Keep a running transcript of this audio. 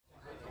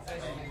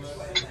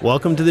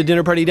Welcome to the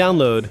Dinner Party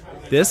Download.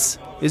 This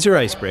is your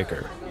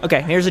icebreaker.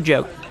 Okay, here's a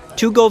joke.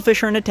 2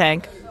 goldfish are in a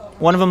tank.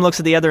 One of them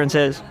looks at the other and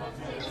says,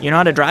 "You know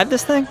how to drive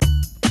this thing?"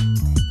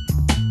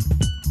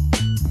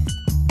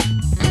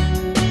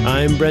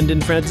 I'm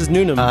Brendan Francis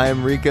Noonan.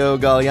 I'm Rico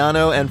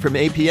Galliano, and from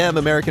APM,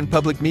 American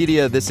Public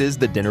Media, this is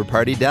the Dinner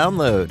Party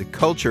Download.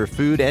 Culture,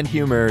 food, and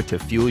humor to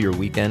fuel your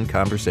weekend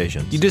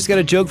conversations. You just got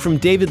a joke from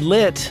David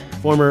Litt,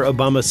 former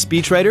Obama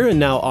speechwriter and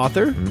now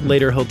author.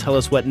 Later, he'll tell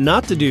us what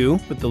not to do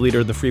with the leader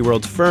of the free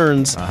world's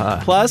ferns.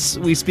 Plus,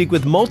 we speak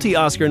with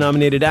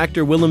multi-Oscar-nominated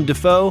actor Willem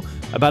Dafoe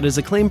about his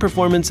acclaimed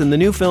performance in the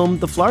new film,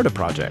 The Florida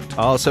Project.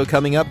 Also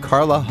coming up,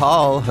 Carla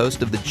Hall,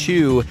 host of The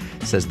Chew,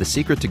 says the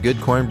secret to good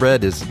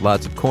cornbread is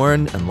lots of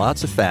corn and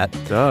lots of fat.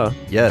 Duh.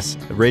 Yes.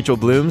 Rachel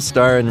Bloom,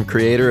 star and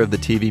creator of the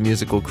TV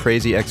musical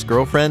Crazy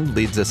Ex-Girlfriend,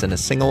 leads us in a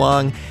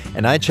sing-along.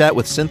 And I chat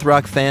with synth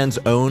rock fans'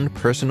 own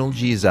personal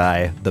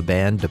G-Zi, the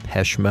band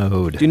Depeche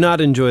Mode. Do not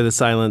enjoy the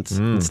silence.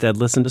 Instead,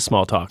 listen to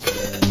small talk.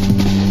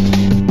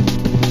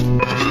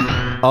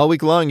 All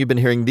week long, you've been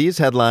hearing these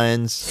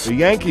headlines. The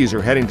Yankees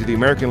are heading to the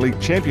American League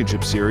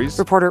Championship Series.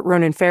 Reporter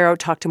Ronan Farrow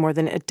talked to more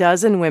than a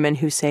dozen women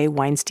who say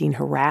Weinstein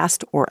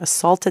harassed or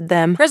assaulted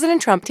them.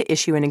 President Trump to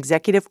issue an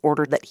executive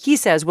order that he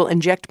says will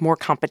inject more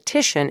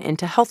competition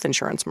into health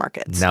insurance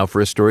markets. Now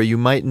for a story you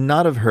might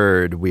not have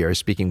heard. We are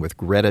speaking with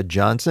Greta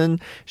Johnson.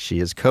 She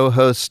is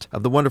co-host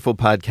of the wonderful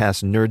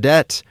podcast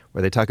Nerdette,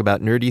 where they talk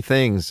about nerdy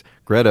things.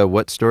 Greta,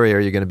 what story are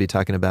you going to be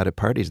talking about at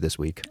parties this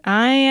week?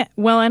 I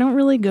don't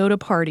really go to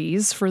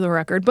parties, for the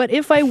record, but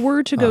if I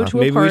were to go to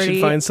a maybe party... Maybe we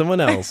should find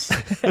someone else.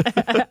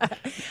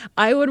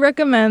 I would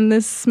recommend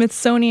this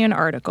Smithsonian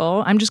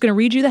article. I'm just going to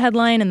read you the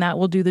headline, and that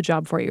will do the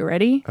job for you.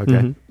 Ready?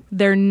 Okay.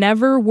 There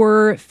never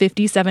were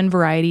 57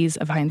 varieties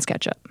of Heinz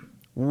ketchup.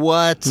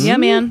 What? Yeah,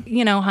 man.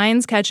 You know,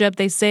 Heinz ketchup,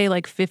 they say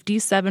like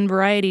 57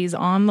 varieties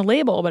on the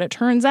label, but it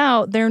turns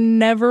out there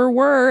never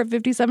were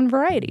 57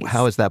 varieties.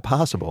 How is that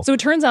possible? So it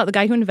turns out the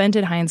guy who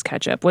invented Heinz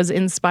ketchup was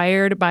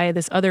inspired by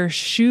this other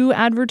shoe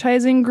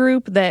advertising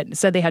group that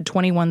said they had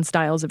 21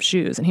 styles of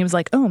shoes. And he was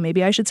like, oh,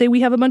 maybe I should say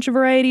we have a bunch of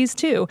varieties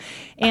too.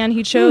 And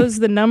he chose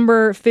the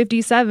number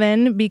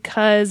 57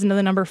 because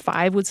the number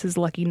 5 was his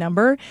lucky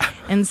number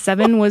and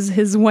 7 was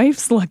his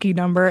wife's lucky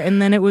number. And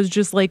then it was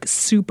just like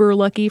super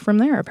lucky from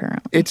there,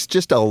 apparently. It's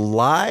just a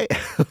lie?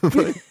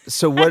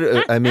 So what,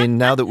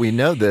 now that we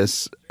know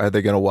this, are they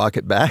going to walk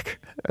it back?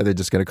 Are they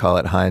just going to call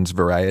it Heinz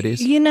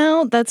Varieties? You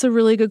know, that's a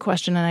really good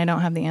question, and I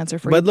don't have the answer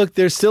for you. But look,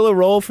 there's still a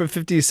role for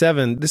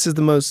 57. This is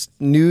the most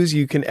news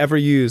you can ever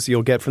use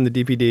you'll get from the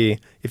DPD.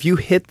 If you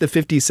hit the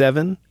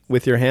 57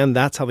 with your hand,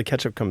 that's how the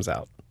ketchup comes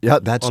out. Yeah,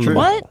 that's true.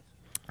 What?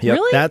 Yep.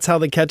 Really? That's how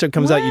the ketchup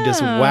comes out. You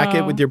just whack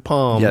it with your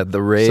palm. Yeah,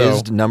 the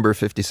raised number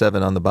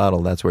 57 on the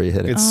bottle, that's where you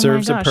hit it. It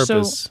serves a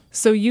purpose.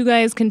 So you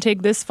guys can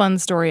take this fun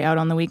story out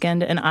on the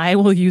weekend, and I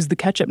will use the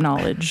ketchup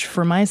knowledge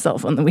for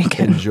myself on the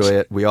weekend. Enjoy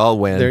it. We all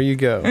win. There you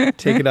go.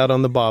 Take it out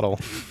on the bottle.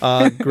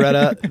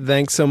 Greta,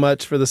 thanks so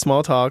much for the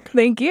small talk.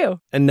 Thank you.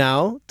 And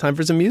now, time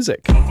for some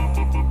music.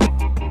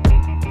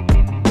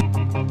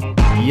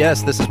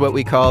 Yes, this is what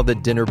we call the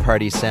dinner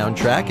party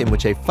soundtrack, in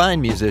which a fine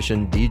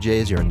musician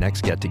DJs your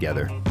next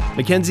get-together.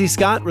 Mackenzie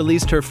Scott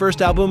released her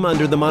first album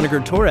under the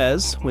moniker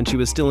Torres when she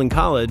was still in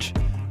college.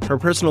 Her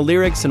personal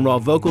lyrics and raw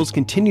vocals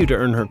continue to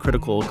earn her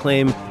critical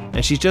acclaim,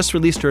 and she's just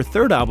released her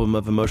third album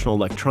of emotional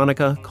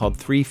electronica called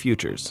 3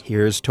 Futures.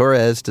 Here's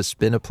Torres to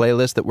spin a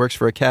playlist that works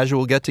for a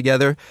casual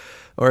get-together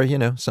or,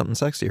 something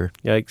sexier.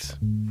 Yikes.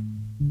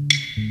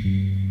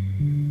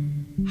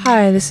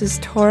 Hi, this is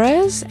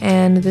Torres,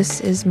 and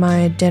this is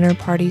my dinner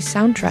party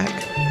soundtrack.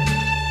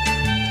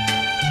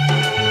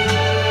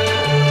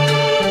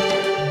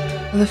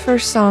 The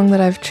first song that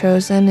I've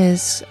chosen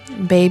is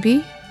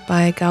Baby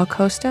by Gal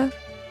Costa.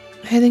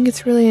 I think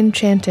it's really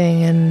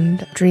enchanting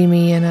and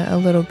dreamy and a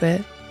little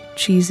bit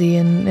cheesy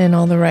in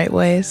all the right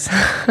ways.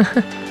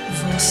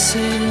 Você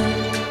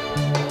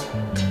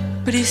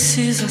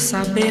precisa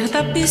saber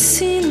da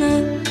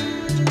piscina,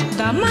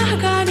 da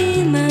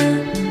margarina,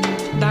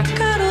 da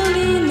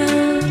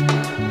Carolina,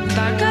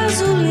 da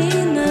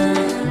gasolina.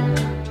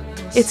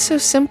 It's so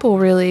simple,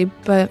 really,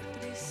 but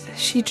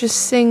she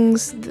just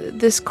sings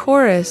this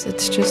chorus.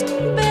 It's just...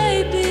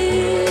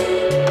 Baby,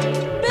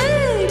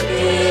 baby,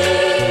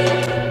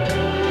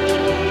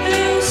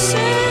 eu sei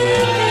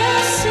que é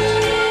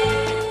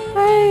assim.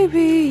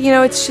 Baby,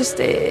 it's just,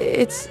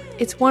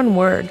 it's one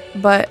word,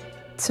 but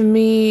to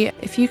me,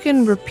 if you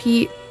can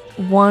repeat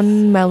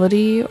one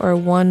melody or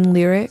one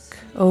lyric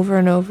over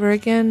and over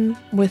again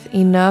with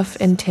enough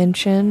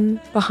intention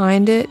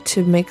behind it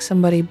to make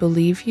somebody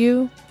believe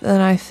you,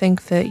 then I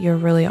think that you're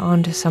really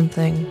onto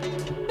something.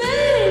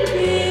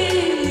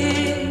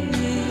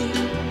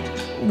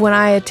 When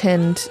I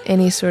attend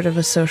any sort of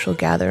a social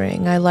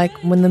gathering, I like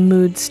when the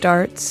mood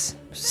starts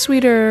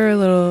sweeter, a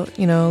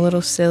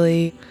little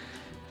silly,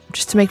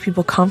 just to make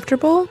people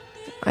comfortable.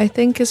 I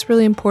think is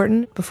really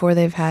important before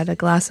they've had a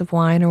glass of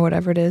wine or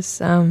whatever it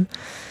is.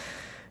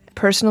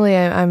 Personally,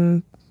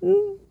 I'm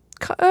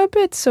a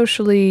bit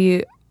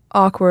socially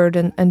awkward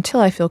until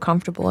I feel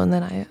comfortable, and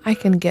then I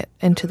can get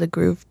into the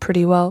groove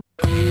pretty well.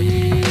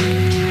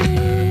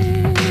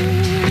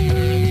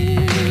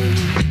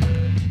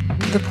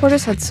 The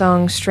Portishead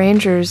song,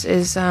 Strangers,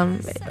 is,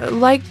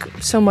 like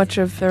so much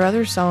of their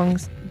other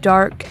songs,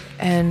 dark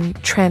and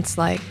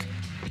trance-like.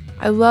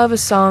 I love a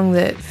song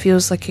that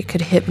feels like it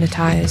could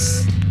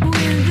hypnotize.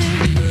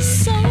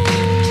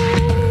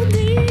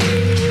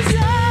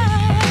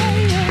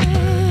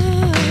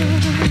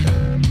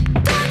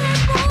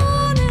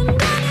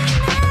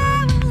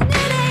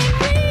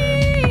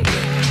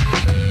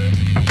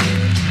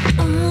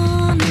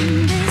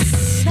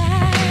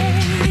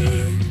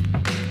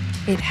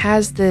 It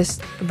has this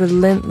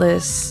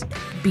relentless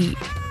beat.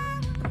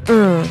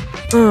 And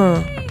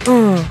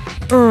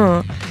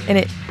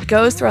it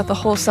goes throughout the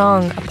whole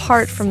song,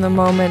 apart from the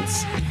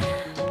moments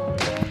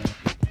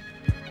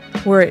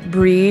where it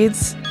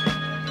breathes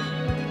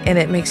and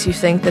it makes you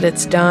think that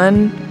it's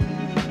done.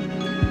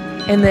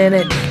 And then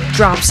it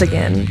drops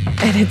again,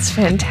 and it's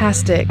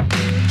fantastic.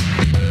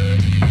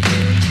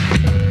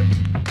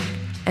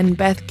 And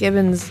Beth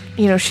Gibbons,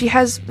 she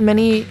has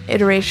many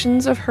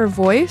iterations of her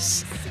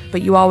voice,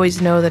 but you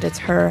always know that it's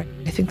her.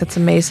 I think that's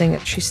amazing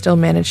that she still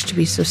managed to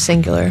be so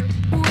singular.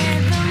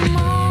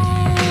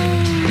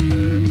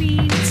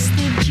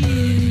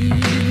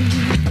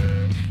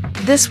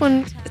 This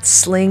one, it's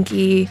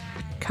slinky,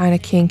 kind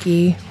of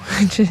kinky.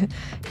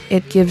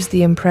 It gives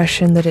the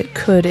impression that it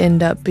could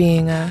end up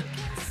being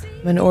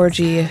an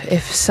orgy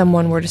if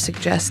someone were to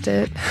suggest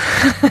it.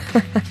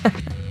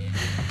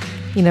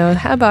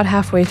 About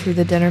halfway through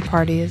the dinner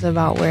party is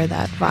about where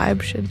that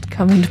vibe should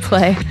come into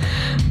play.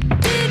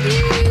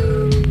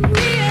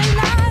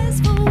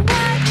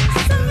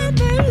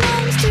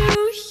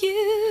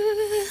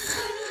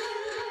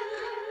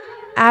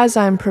 As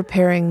I'm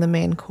preparing the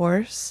main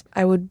course,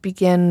 I would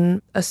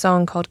begin a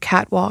song called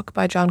Catwalk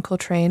by John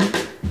Coltrane.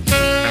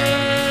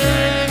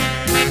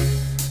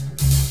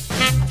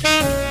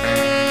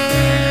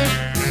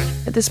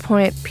 At this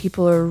point,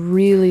 people are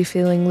really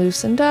feeling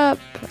loosened up.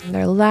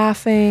 They're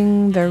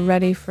laughing. They're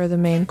ready for the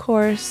main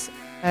course.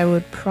 I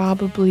would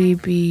probably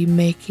be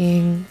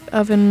making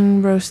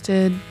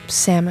oven-roasted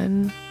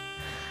salmon.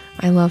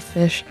 I love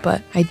fish,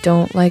 but I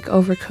don't like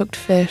overcooked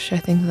fish. I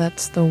think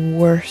that's the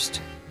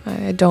worst.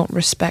 I don't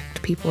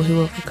respect people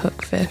who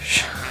overcook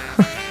fish.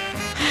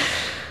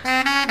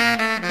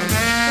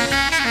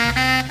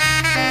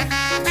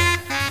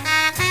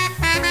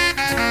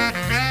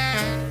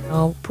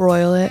 I'll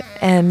broil it,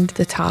 and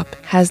the top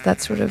has that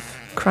sort of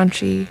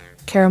crunchy,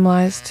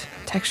 caramelized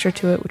texture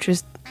to it, which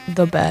is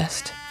the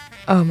best.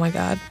 Oh my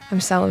God, I'm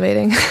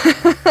salivating.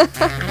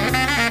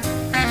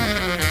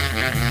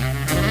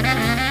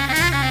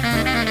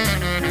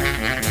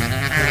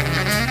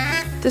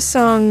 This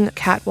song,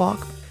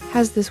 Catwalk,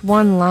 has this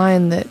one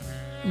line that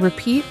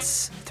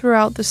repeats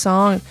throughout the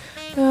song.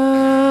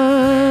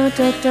 Da,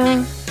 da,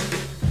 da,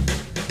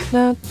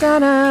 da, da,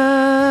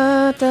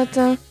 da, da,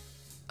 da.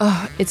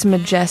 Oh, it's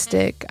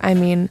majestic. I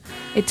mean,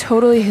 it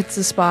totally hits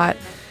the spot,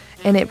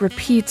 and it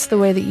repeats the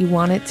way that you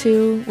want it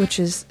to, which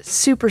is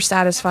super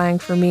satisfying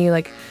for me.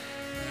 Like,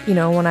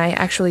 when I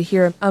actually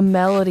hear a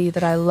melody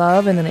that I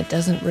love and then it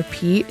doesn't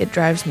repeat, it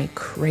drives me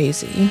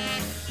crazy.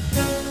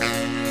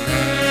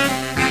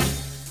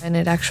 And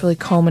it actually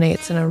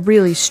culminates in a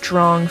really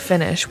strong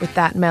finish with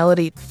that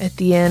melody at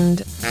the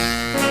end.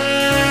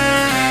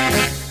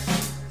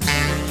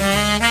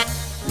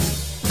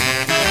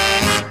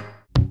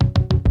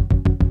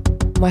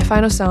 My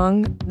final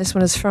song, this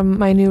one is from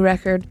my new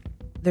record.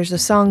 There's a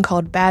song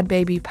called Bad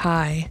Baby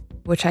Pie,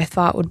 which I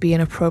thought would be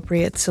an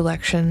appropriate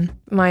selection.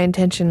 My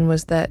intention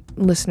was that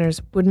listeners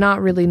would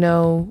not really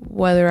know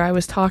whether I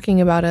was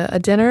talking about a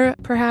dinner,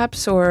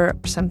 perhaps, or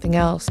something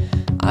else.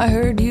 I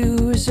heard you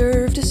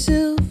reserved a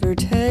silver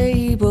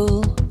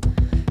table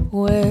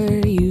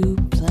where you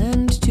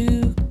planned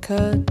to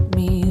cut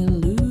me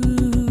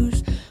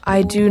loose.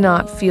 I do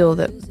not feel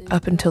that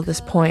up until this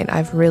point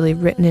I've really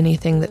written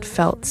anything that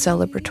felt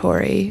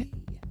celebratory,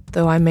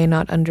 though I may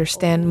not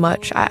understand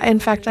much. In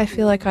fact, I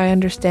feel like I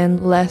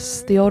understand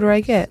less the older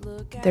I get.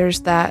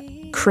 There's that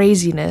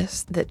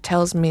craziness that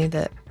tells me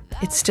that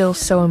it's still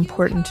so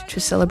important to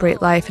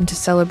celebrate life and to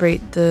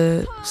celebrate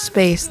the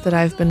space that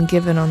I've been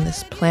given on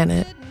this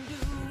planet.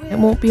 It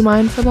won't be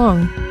mine for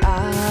long.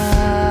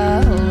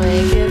 I'll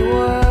make it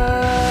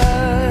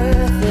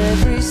worth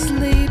every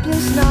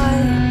sleepless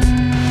night.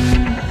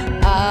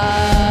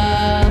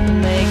 I'll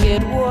make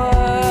it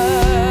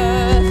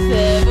worth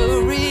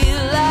every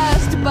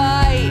last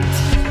bite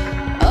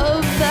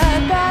of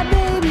that bad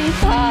baby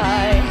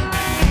pie.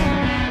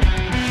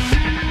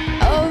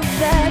 Of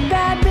that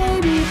bad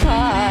baby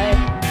pie.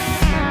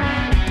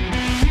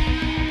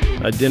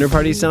 A dinner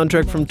party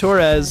soundtrack from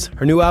Torres.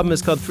 Her new album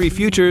is called Three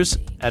Futures.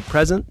 At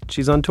present,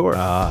 she's on tour.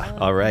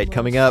 All right,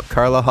 coming up,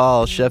 Carla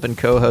Hall, chef and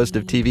co-host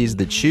of TV's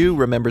The Chew,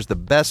 remembers the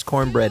best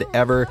cornbread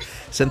ever.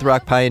 Synth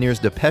rock pioneers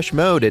Depeche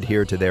Mode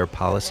adhere to their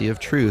policy of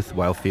truth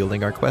while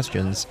fielding our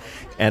questions.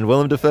 And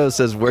Willem Dafoe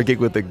says working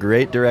with a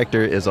great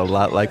director is a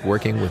lot like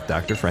working with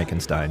Dr.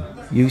 Frankenstein.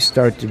 You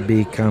start to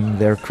become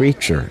their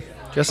creature.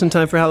 Just in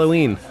time for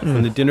Halloween,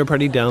 when the dinner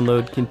party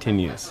download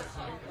continues.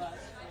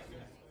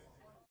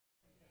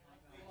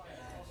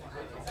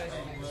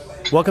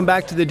 Welcome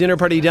back to the Dinner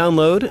Party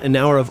Download, an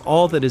hour of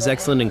all that is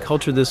excellent in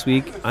culture this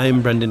week.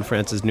 I'm Brendan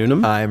Francis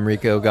Newnham. I'm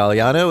Rico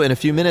Galliano. In a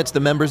few minutes, the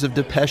members of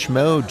Depeche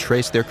Mode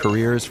trace their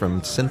careers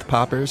from synth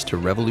poppers to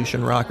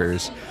revolution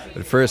rockers.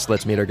 But first,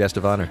 let's meet our guest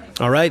of honor.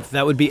 All right,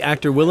 that would be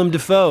actor Willem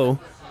Dafoe.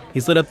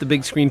 He's lit up the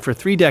big screen for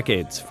 3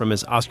 decades, from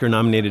his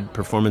Oscar-nominated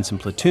performance in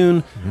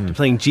Platoon, to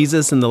playing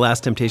Jesus in The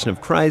Last Temptation of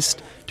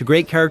Christ, to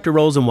great character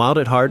roles in Wild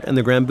at Heart and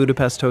The Grand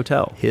Budapest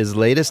Hotel. His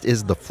latest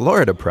is The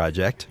Florida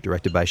Project,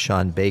 directed by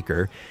Sean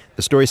Baker.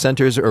 The story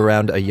centers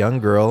around a young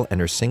girl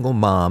and her single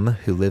mom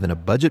who live in a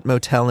budget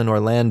motel in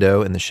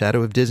Orlando in the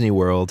shadow of Disney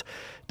World.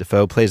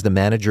 Dafoe plays the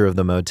manager of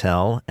the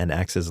motel and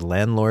acts as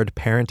landlord,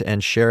 parent,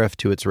 and sheriff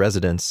to its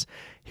residents.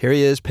 Here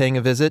he is paying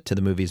a visit to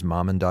the movie's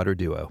mom and daughter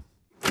duo.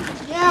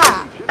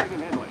 Yeah.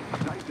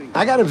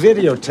 I got a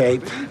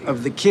videotape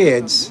of the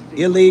kids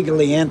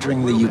illegally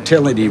entering the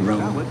utility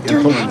room and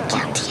pulling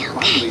guilty,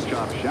 okay?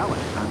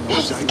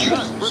 That's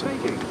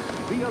good.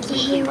 Do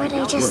you hear what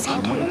I just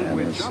said?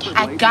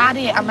 I got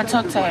it. I'm gonna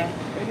talk to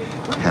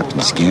her. Captain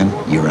Skin,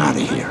 you're out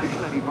of here.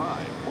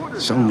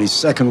 It's only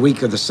second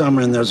week of the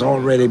summer and there's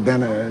already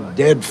been a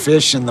dead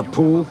fish in the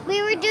pool.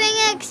 We were doing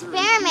an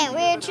experiment.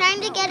 We were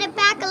trying to get it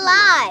back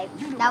alive.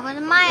 That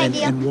wasn't my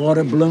idea. And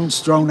water balloons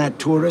thrown at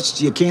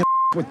tourists. You can't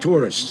with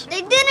tourists.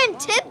 They didn't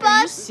tip us.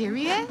 Are you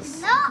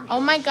serious? No. Oh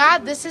my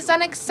God, this is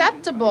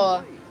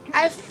unacceptable.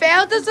 I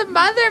failed as a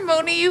mother,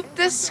 Mooney. You've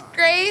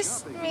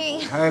disgraced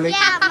me. Harley?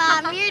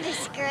 Yeah, Mom, you're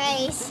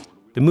disgraced.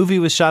 The movie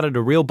was shot at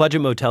a real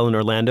budget motel in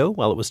Orlando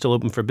while it was still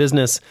open for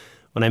business.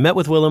 When I met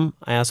with Willem,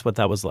 I asked what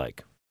that was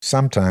like.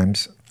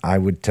 Sometimes I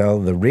would tell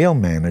the real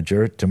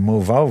manager to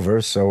move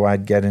over so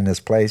I'd get in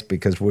his place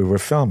because we were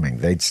filming.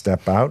 They'd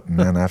step out, and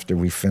then after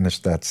we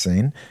finished that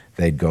scene,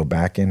 they'd go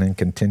back in and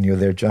continue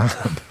their job.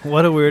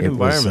 What a weird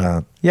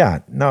environment.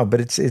 But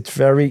it's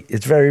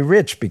very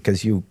rich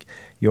because you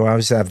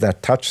always have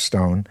that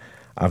touchstone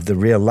of the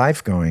real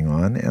life going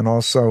on, and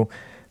also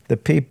the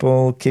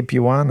people keep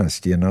you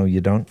honest. You know,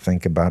 you don't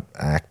think about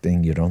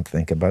acting, you don't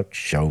think about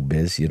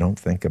showbiz, you don't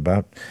think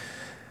about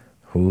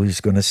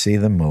who's going to see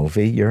the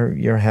movie.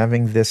 You're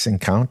having this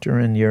encounter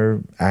and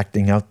you're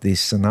acting out these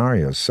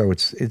scenarios. So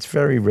it's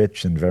very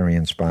rich and very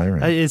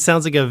inspiring. It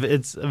sounds like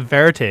it's a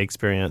verite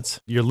experience.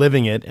 You're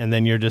living it, and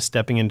then you're just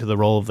stepping into the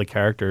role of the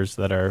characters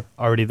that are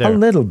already there. A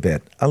little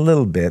bit.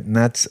 And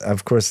that's,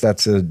 of course,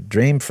 that's a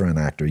dream for an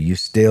actor. You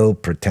still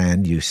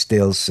pretend, you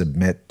still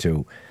submit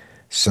to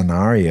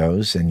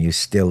scenarios, and you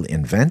still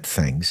invent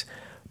things,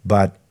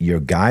 but you're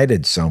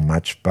guided so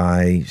much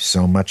by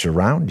so much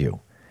around you.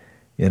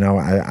 You know,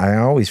 I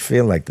always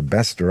feel like the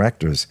best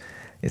directors,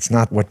 it's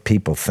not what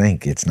people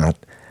think. It's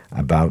not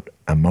about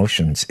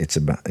emotions. It's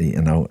about,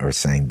 or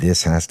saying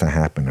this has to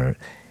happen. Or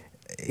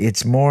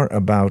it's more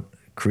about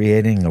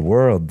creating a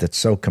world that's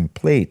so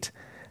complete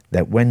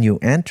that when you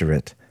enter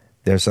it,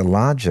 there's a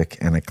logic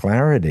and a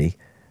clarity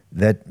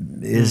that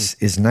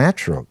is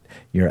natural.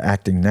 You're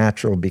acting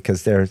natural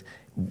because there's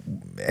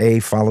A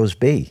follows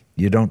B.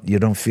 You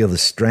don't feel the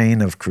strain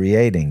of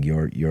creating.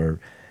 You're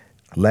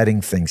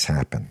letting things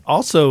happen.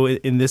 Also,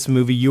 in this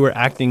movie, you were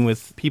acting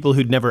with people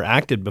who'd never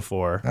acted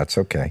before. That's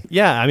okay.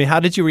 Yeah, I mean, how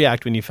did you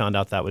react when you found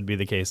out that would be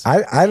the case?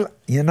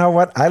 You know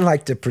what? I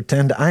like to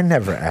pretend I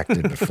never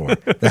acted before.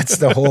 That's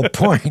the whole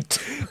point.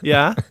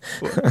 Yeah?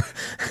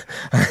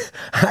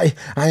 I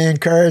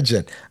encourage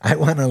it. I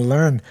want to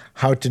learn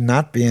how to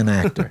not be an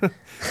actor.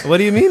 What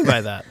do you mean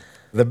by that?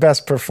 The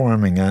best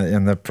performing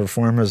and the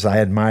performers I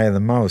admire the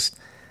most,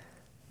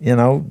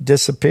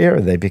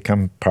 disappear. They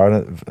become part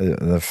of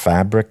the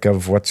fabric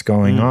of what's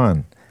going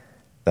on.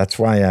 That's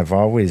why I've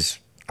always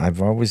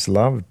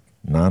loved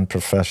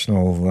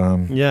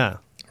non-professional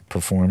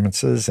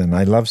performances, and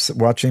I love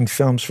watching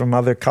films from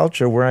other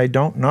culture where I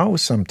don't know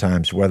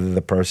sometimes whether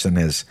the person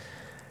is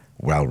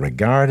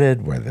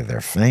well-regarded, whether they're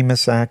a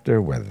famous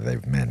actor, whether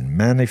they've been in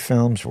many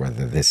films,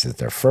 whether this is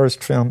their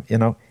first film.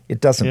 It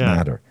doesn't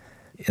matter.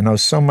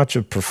 So much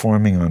of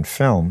performing on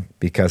film,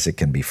 because it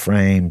can be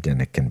framed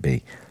and it can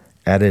be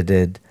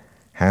edited,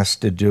 has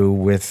to do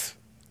with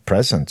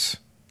presence,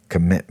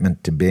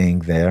 commitment to being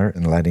there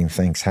and letting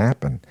things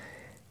happen.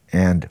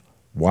 And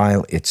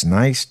while it's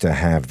nice to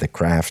have the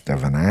craft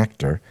of an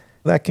actor,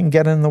 that can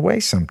get in the way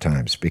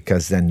sometimes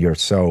because then you're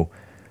so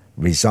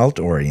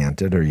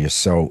result-oriented or you're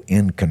so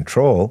in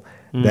control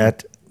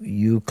that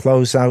you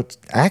close out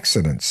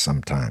accidents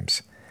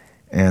sometimes.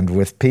 And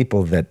with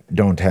people that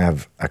don't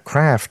have a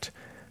craft,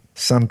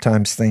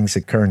 sometimes things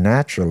occur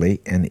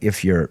naturally, and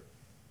if you're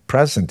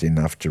present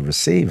enough to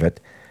receive it,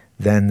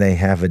 then they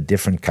have a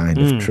different kind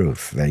of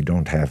truth. They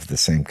don't have the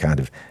same kind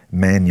of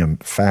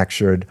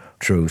manufactured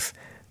truth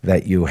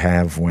that you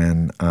have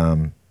when,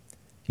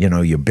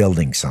 you're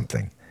building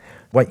something.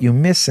 What you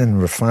miss in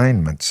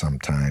refinement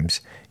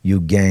sometimes,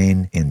 you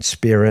gain in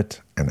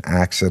spirit and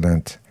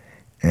accident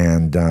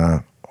and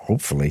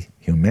hopefully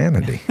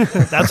humanity.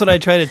 That's what I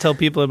try to tell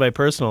people in my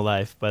personal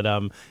life, but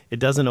it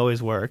doesn't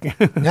always work.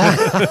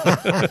 That's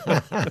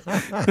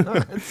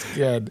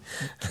good.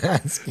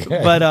 That's good.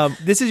 But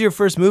this is your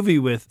first movie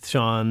with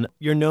Sean.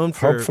 You're known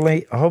for...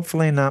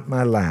 Hopefully not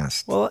my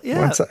last. Well,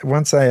 yeah.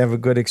 Once I have a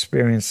good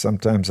experience,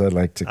 sometimes I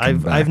like to come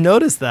back. I've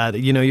noticed that.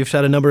 You know, you've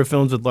shot a number of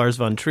films with Lars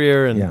von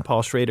Trier and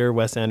Paul Schrader,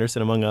 Wes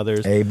Anderson, among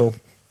others. Abel.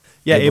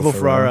 Yeah, Abel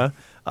Ferrara.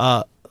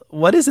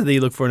 What is it that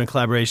you look for in a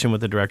collaboration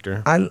with the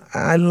director?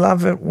 I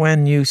love it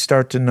when you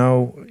start to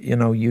know,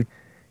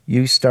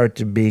 you start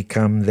to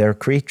become their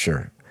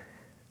creature.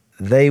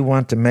 They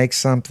want to make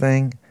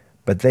something,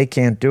 but they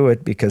can't do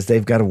it because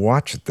they've got to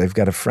watch it. They've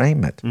got to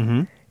frame it.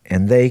 Mm-hmm.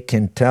 And they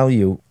can tell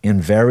you in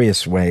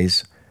various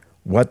ways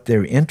what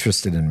they're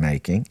interested in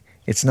making.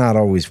 It's not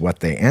always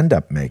what they end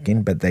up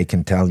making, but they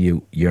can tell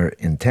you your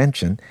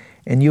intention,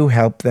 and you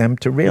help them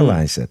to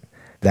realize it.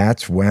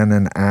 That's when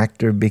an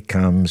actor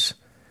becomes...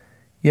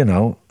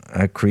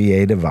 a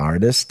creative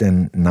artist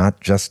and not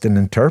just an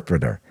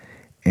interpreter.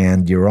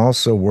 And you're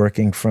also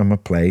working from a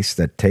place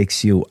that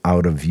takes you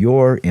out of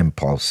your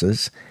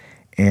impulses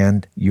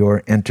and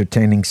you're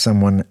entertaining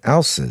someone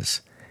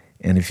else's.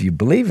 And if you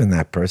believe in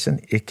that person,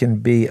 it can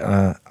be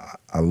a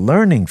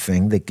learning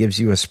thing that gives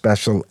you a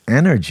special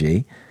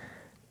energy.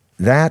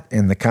 That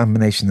and the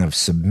combination of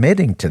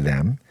submitting to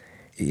them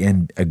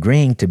and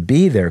agreeing to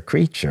be their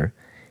creature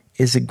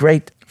is a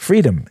great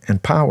freedom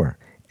and power.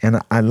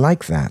 And I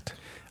like that.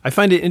 I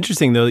find it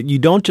interesting, though, that you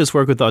don't just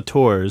work with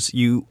auteurs.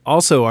 You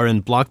also are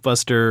in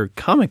blockbuster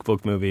comic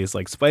book movies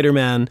like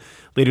Spider-Man.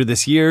 Later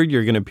this year,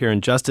 you're going to appear in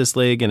Justice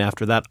League, and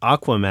after that,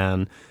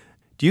 Aquaman.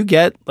 Do you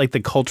get like the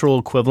cultural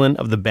equivalent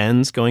of the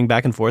bends going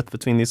back and forth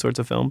between these sorts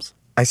of films?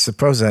 I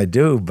suppose I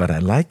do, but I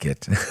like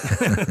it.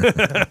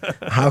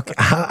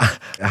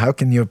 How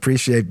can you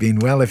appreciate being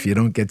well if you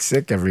don't get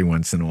sick every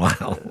once in a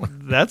while?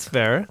 That's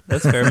fair.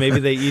 That's fair. Maybe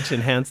they each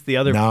enhance the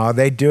other. No,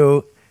 they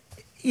do.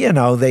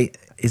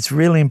 It's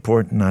really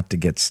important not to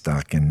get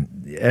stuck, and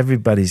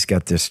everybody's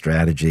got their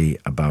strategy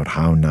about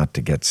how not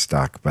to get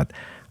stuck, but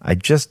I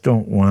just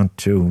don't want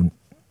to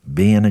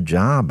be in a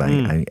job.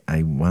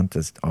 I want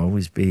to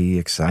always be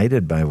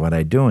excited by what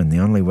I do, and the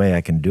only way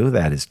I can do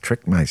that is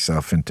trick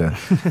myself into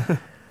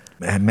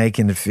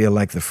making it feel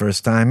like the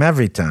first time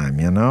every time,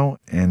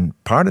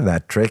 And part of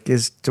that trick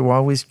is to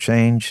always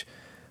change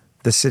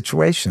the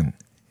situation,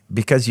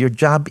 because your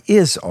job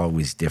is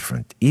always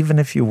different. Even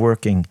if you're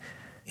working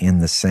in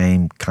the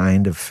same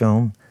kind of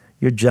film,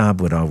 your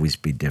job would always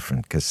be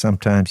different, because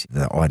sometimes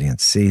the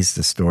audience sees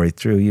the story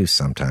through you,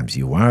 sometimes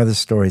you are the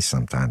story,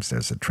 sometimes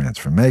there's a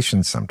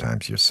transformation,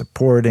 sometimes you're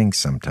supporting,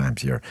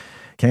 sometimes you're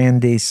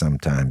candy,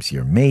 sometimes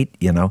you're meat,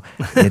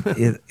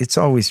 it's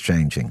always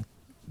changing.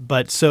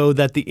 But so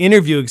that the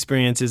interview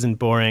experience isn't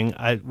boring,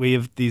 we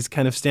have these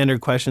kind of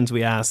standard questions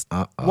we ask.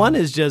 One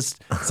is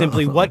just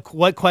simply,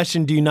 what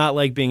question do you not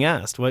like being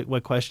asked?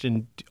 What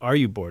question are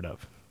you bored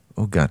of?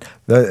 Oh God,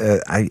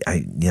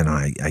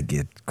 I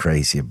get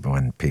crazy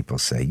when people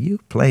say you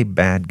play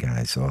bad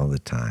guys all the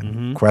time.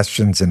 Mm-hmm.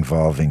 Questions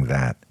involving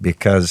that,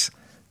 because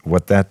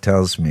what that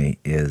tells me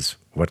is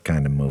what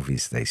kind of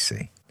movies they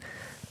see.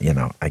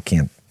 I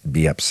can't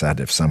be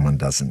upset if someone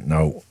doesn't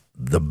know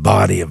the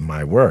body of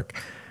my work,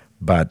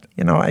 but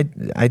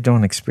I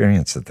don't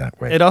experience it that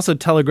way. It also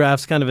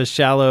telegraphs kind of a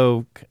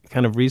shallow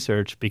kind of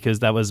research, because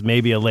that was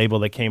maybe a label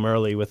that came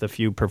early with a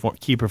few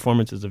key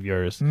performances of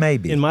yours.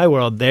 Maybe. In my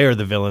world, they're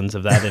the villains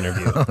of that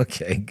interview.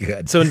 Okay,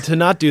 good. So to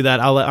not do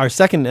that, our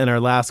second and our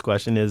last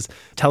question is,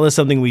 tell us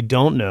something we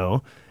don't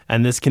know.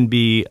 And this can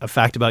be a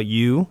fact about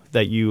you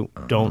that you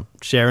don't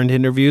share in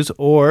interviews,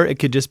 or it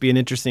could just be an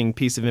interesting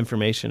piece of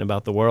information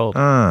about the world.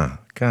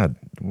 God,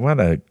 what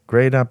a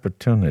great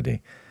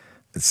opportunity.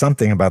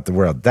 Something about the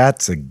world.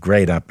 That's a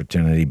great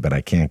opportunity, but I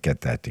can't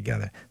get that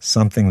together.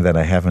 Something that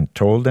I haven't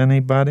told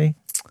anybody.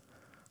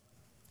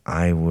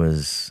 I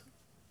was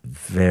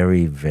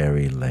very,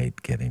 very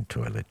late getting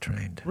toilet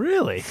trained.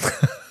 Really?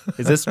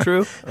 Is this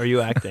true? Or are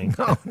you acting?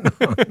 No.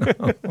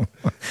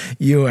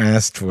 You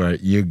asked for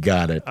it. You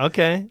got it.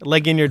 Okay.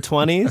 Like in your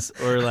 20s?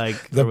 Or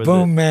like... The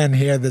boom man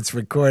here that's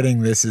recording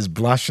this is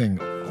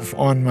blushing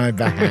on my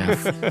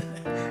behalf.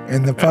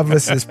 And the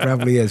publicist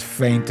probably has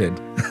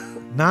fainted.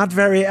 Not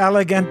very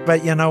elegant,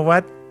 but you know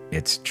what?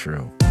 It's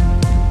true.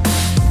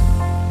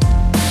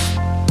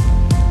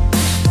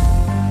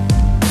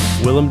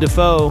 Willem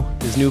Dafoe,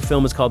 his new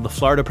film is called The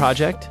Florida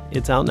Project.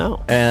 It's out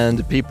now.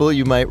 And people,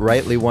 you might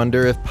rightly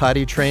wonder if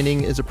potty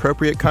training is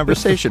appropriate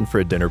conversation for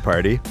a dinner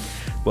party.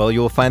 Well,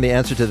 you will find the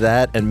answer to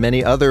that and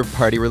many other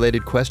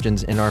party-related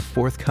questions in our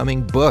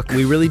forthcoming book.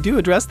 We really do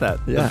address that.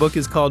 Yeah. The book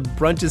is called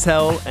Brunch is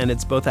Hell, and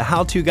it's both a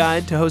how-to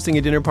guide to hosting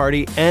a dinner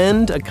party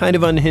and a kind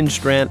of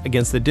unhinged rant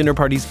against the dinner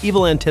party's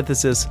evil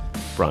antithesis,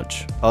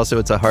 brunch. Also,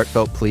 it's a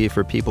heartfelt plea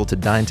for people to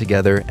dine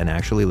together and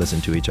actually listen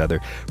to each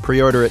other.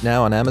 Pre-order it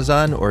now on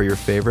Amazon or your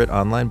favorite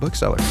online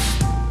bookseller.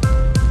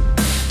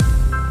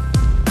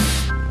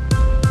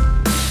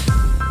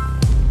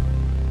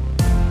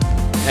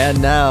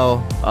 And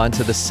now, on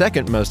to the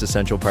second most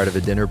essential part of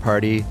a dinner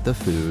party, the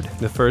food.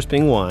 The first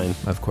being wine.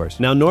 Of course.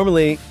 Now,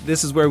 normally,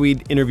 this is where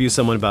we'd interview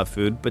someone about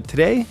food, but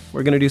today,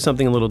 we're going to do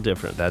something a little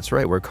different. That's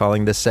right. We're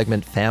calling this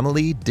segment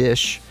Family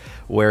Dish,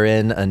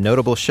 wherein a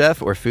notable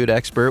chef or food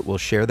expert will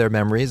share their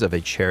memories of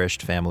a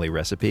cherished family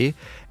recipe,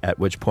 at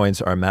which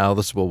points our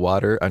mouths will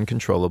water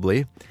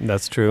uncontrollably.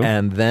 That's true.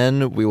 And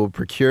then we will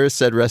procure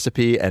said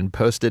recipe and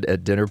post it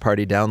at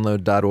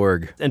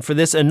dinnerpartydownload.org. And for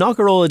this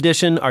inaugural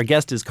edition, our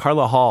guest is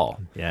Carla Hall.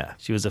 Yeah.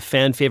 She was a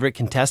fan favorite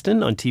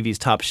contestant on TV's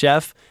Top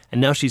Chef,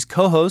 and now she's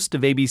co-host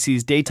of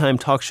ABC's daytime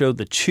talk show,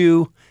 The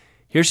Chew.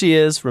 Here she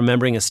is,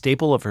 remembering a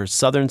staple of her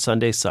Southern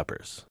Sunday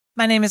suppers.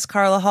 My name is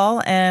Carla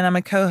Hall, and I'm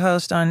a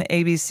co-host on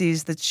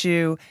ABC's The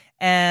Chew.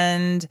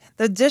 And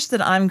the dish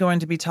that I'm going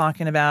to be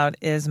talking about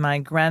is my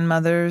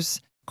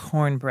grandmother's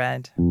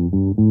cornbread.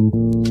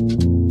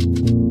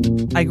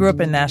 I grew up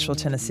in Nashville,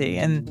 Tennessee,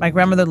 and my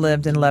grandmother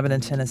lived in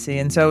Lebanon, Tennessee.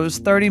 And so it was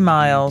 30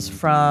 miles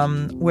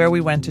from where we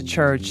went to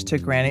church to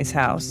Granny's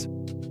house.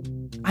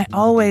 I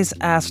always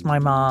asked my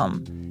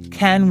mom,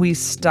 can we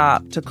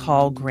stop to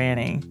call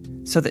Granny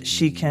so that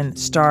she can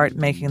start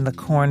making the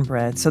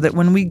cornbread so that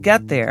when we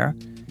get there,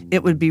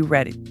 it would be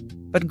ready.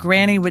 But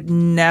Granny would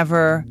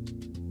never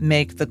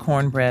make the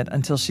cornbread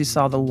until she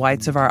saw the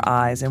whites of our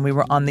eyes and we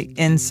were on the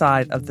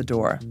inside of the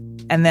door.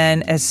 And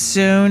then as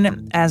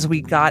soon as we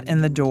got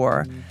in the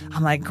door,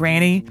 I'm like,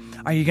 Granny,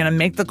 are you gonna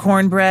make the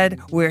cornbread?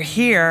 We're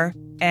here.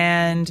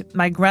 And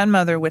my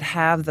grandmother would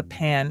have the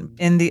pan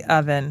in the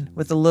oven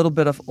with a little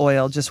bit of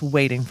oil just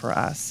waiting for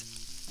us.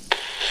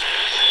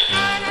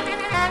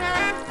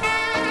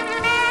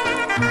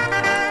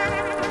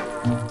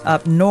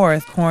 Up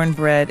north,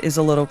 cornbread is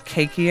a little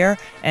cakier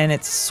and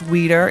it's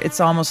sweeter. It's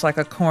almost like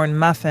a corn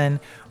muffin,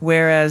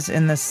 whereas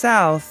in the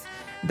south,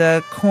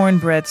 the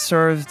cornbread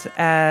serves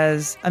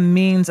as a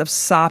means of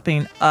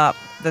sopping up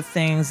the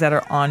things that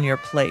are on your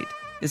plate.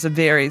 It's a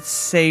very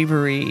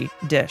savory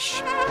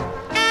dish.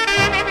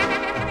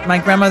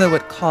 My grandmother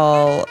would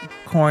call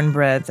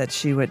cornbread that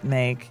she would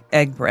make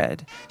egg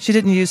bread. She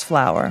didn't use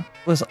flour.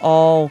 It was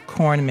all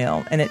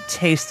cornmeal, and it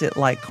tasted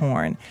like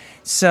corn.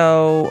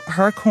 So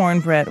her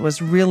cornbread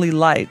was really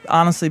light,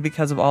 honestly,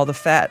 because of all the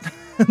fat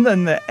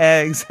and the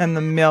eggs and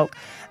the milk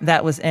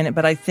that was in it.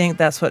 But I think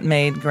that's what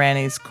made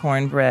Granny's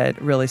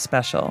cornbread really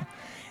special.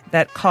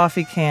 That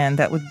coffee can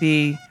that would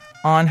be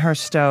on her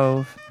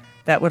stove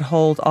that would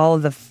hold all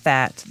of the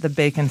fat, the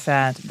bacon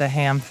fat, the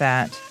ham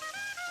fat.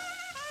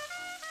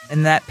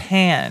 And that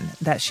pan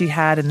that she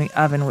had in the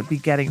oven would be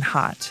getting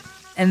hot.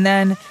 And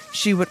then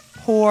she would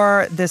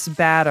pour this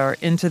batter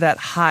into that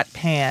hot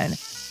pan,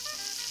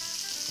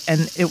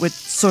 and it would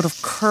sort of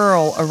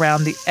curl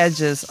around the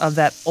edges of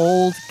that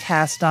old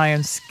cast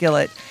iron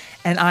skillet.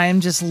 And I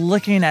am just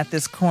looking at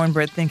this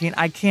cornbread thinking,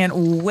 I can't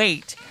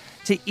wait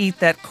to eat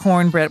that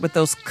cornbread with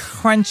those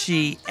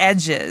crunchy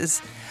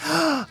edges.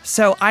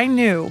 So I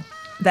knew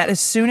that as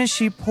soon as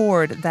she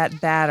poured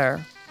that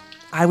batter,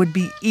 I would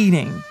be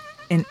eating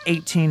in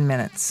 18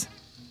 minutes.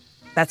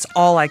 That's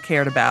all I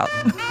cared about.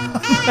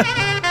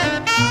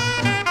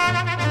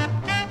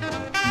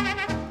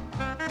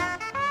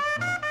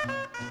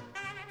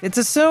 It's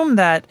assumed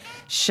that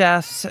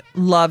chefs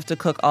love to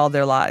cook all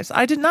their lives.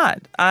 I did not.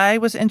 I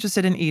was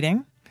interested in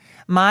eating.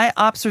 My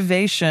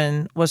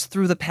observation was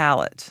through the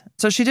palate.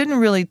 So she didn't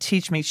really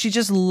teach me. She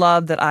just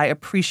loved that I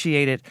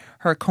appreciated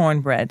her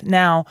cornbread.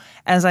 Now,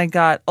 as I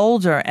got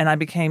older and I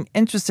became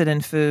interested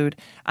in food,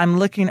 I'm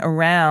looking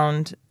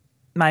around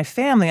my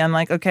family. I'm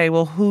like, okay,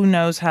 well, who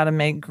knows how to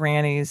make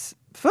Granny's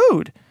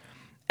food?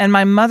 And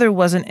my mother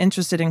wasn't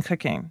interested in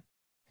cooking.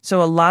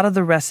 So a lot of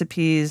the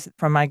recipes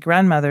from my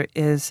grandmother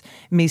is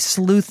me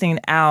sleuthing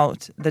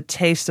out the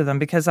taste of them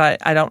because I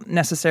don't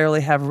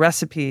necessarily have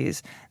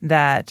recipes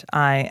that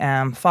I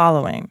am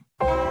following.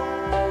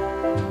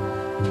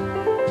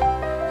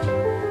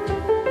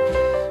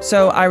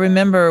 So I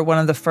remember one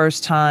of the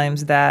first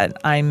times that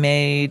I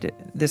made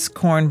this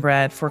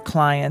cornbread for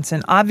clients,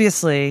 and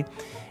obviously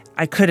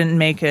I couldn't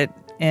make it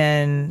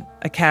in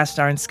a cast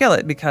iron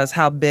skillet because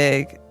how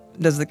big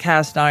does the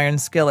cast iron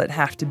skillet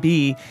have to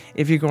be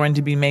if you're going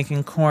to be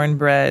making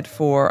cornbread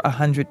for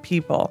 100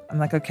 people? I'm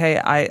like, okay,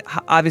 I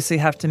obviously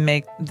have to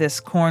make this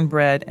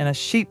cornbread in a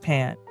sheet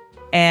pan.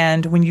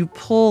 And when you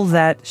pull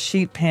that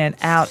sheet pan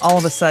out, all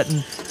of a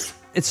sudden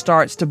it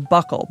starts to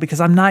buckle because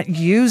I'm not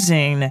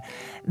using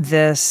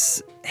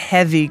this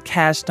heavy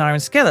cast iron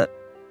skillet.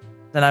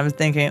 Then I was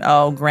thinking,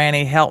 oh,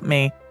 Granny, help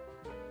me.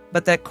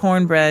 But that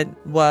cornbread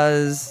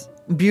was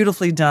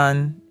beautifully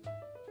done.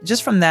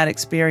 Just from that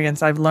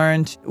experience, I've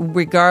learned,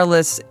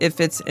 regardless if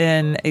it's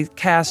in a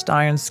cast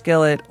iron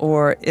skillet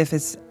or if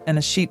it's in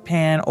a sheet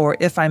pan or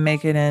if I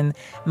make it in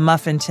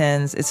muffin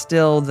tins, it's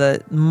still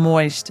the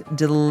moist,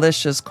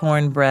 delicious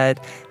cornbread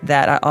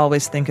that I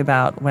always think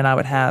about when I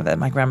would have at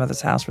my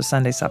grandmother's house for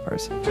Sunday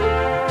suppers.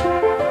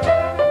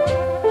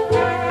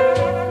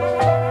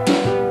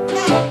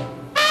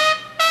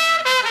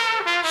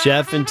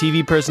 Chef and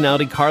TV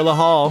personality Carla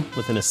Hall,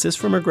 with an assist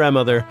from her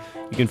grandmother.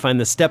 You can find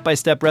the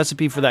step-by-step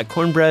recipe for that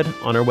cornbread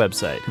on her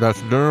website.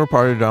 That's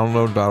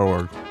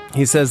dinnerpartydownload.org.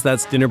 He says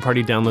that's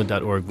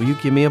dinnerpartydownload.org. Will you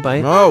give me a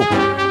bite? No.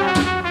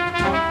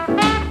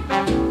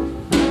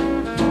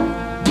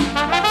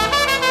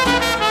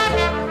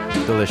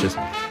 Delicious.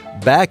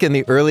 Back in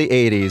the early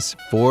 80s,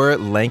 4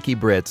 lanky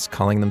Brits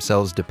calling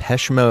themselves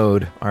Depeche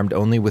Mode, armed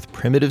only with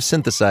primitive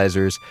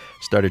synthesizers,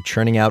 started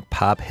churning out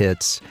pop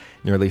hits.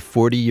 Nearly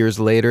 40 years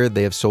later,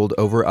 they have sold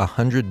over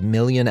 100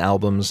 million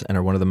albums and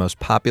are one of the most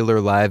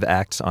popular live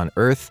acts on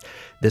Earth.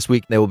 This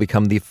week, they will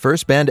become the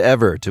first band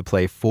ever to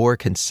play 4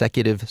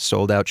 consecutive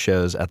sold-out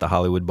shows at the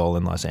Hollywood Bowl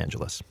in Los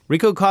Angeles.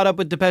 Rico caught up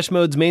with Depeche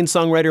Mode's main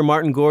songwriter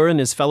Martin Gore and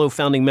his fellow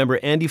founding member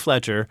Andy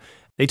Fletcher.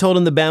 They told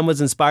him the band was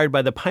inspired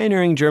by the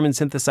pioneering German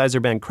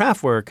synthesizer band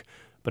Kraftwerk,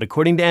 but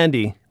according to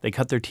Andy, they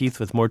cut their teeth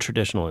with more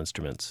traditional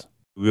instruments.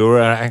 We were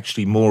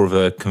actually more of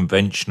a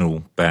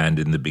conventional band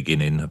in the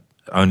beginning.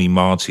 Only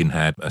Martin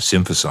had a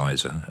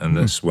synthesizer, and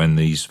that's when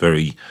these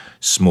very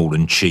small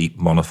and cheap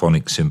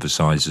monophonic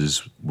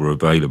synthesizers were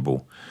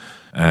available.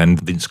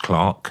 And Vince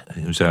Clarke,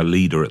 who was our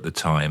leader at the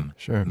time,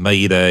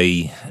 made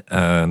a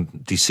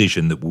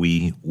decision that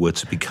we were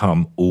to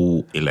become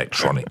all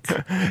electronic.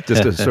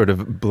 Just a sort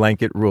of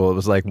blanket rule. It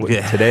was like,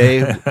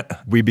 today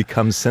we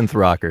become synth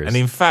rockers. And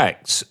in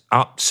fact,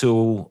 up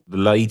till the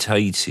late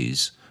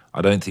 80s,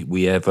 I don't think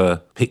we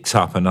ever picked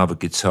up another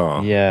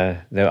guitar.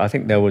 Yeah, I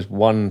think there was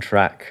one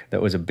track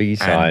that was a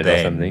B-side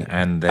or something.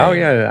 And then. Oh,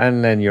 yeah,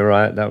 and then you're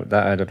right, that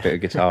had a bit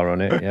of guitar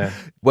on it, yeah.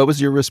 What was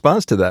your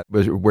response to that?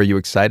 Were you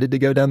excited to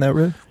go down that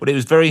road? Well, it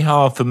was very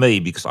hard for me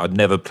because I'd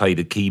never played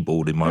a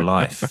keyboard in my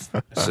life,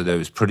 so that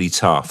was pretty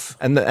tough.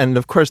 And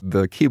of course,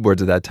 the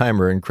keyboards at that time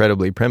were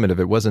incredibly primitive.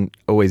 It wasn't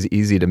always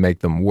easy to make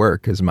them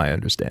work, is my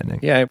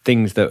understanding. Yeah,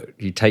 things that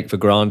you take for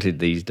granted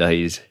these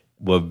days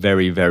were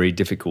very, very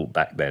difficult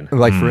back then.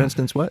 Like, for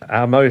instance, what?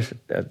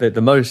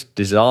 The most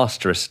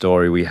disastrous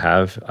story we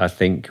have, I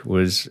think,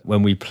 was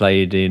when we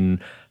played in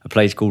a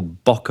place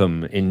called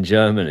Bochum in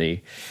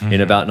Germany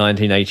in about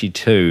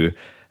 1982,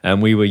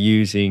 and we were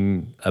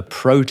using a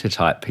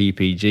prototype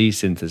PPG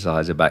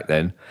synthesizer back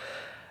then,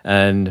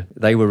 and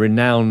they were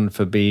renowned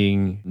for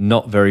being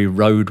not very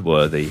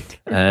roadworthy.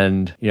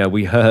 And,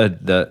 we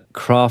heard that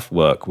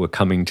Kraftwerk were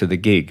coming to the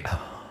gig.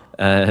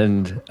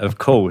 And, of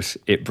course,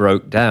 it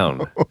broke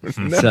down.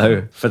 No.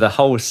 So for the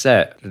whole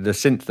set, the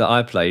synth that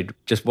I played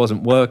just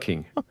wasn't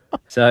working.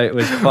 So it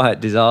was quite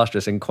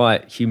disastrous and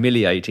quite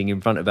humiliating in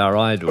front of our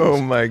idols.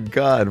 Oh, my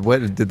God.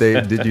 What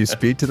did you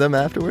speak to them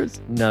afterwards?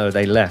 No,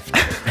 they left.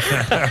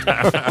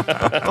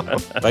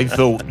 They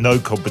thought no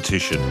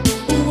competition.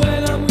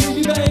 When I'm with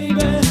you, baby,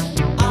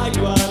 I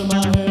go out of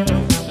my head,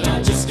 and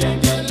I just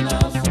can't get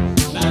enough,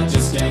 and I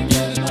just can't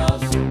get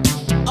enough.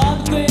 All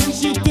the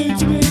things you do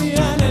to me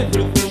and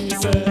everything.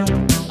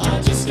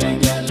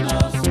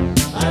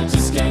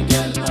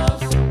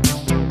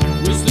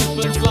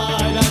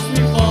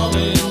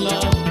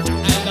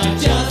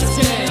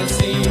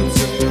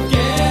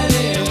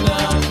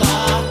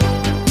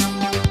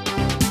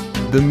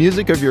 The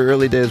music of your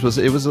early days was,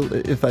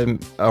 if I'm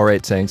all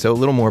right saying so, a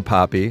little more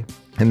poppy,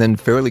 and then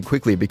fairly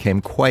quickly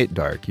became quite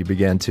dark. You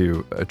began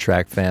to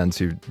attract fans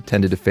who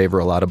tended to favor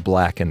a lot of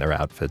black in their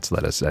outfits,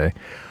 let us say.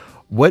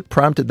 What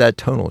prompted that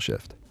tonal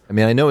shift? I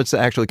mean, I know it's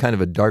actually kind of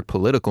a dark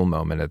political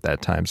moment at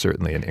that time,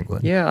 certainly in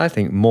England. Yeah, I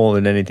think more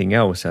than anything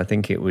else, I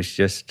think it was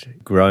just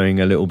growing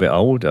a little bit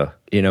older.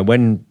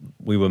 When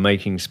we were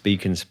making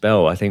Speak and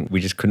Spell, I think we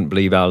just couldn't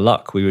believe our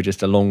luck. We were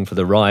just along for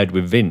the ride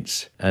with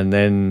Vince. And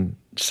then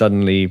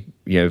suddenly,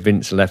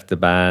 Vince left the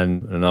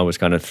band and I was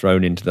kind of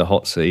thrown into the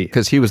hot seat.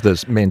 Because he was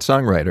the main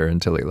songwriter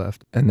until he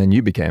left. And then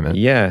you became it.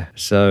 Yeah.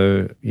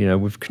 So,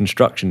 with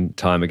Construction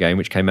Time Again,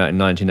 which came out in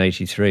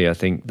 1983, I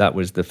think that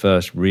was the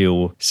first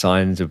real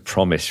signs of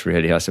promise,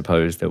 really, I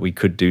suppose, that we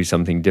could do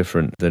something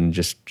different than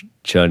just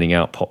churning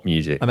out pop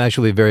music. I'm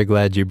actually very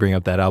glad you bring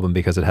up that album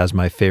because it has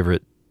my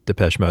favorite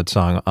Depeche Mode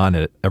song on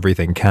it,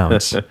 Everything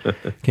Counts.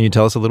 Can you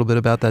tell us a little bit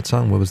about that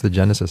song? What was the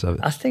genesis of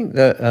it? I think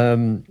that,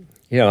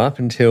 up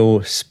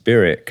until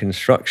Spirit,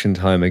 Construction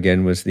Time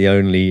Again was the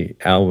only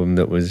album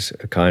that was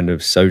a kind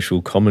of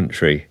social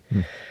commentary.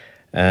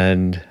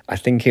 And I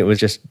think it was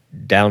just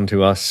down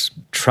to us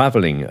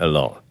traveling a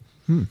lot.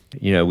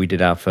 We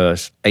did our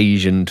first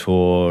Asian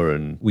tour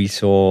and we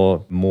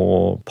saw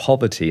more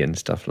poverty and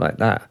stuff like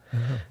that. I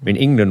mean,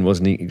 England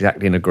wasn't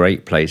exactly in a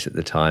great place at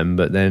the time,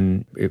 but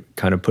then it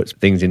kind of puts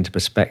things into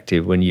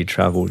perspective when you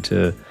travel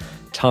to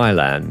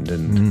Thailand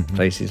and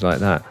places like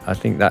that. I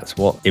think that's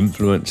what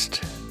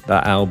influenced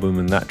that album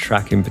and that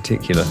track in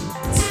particular.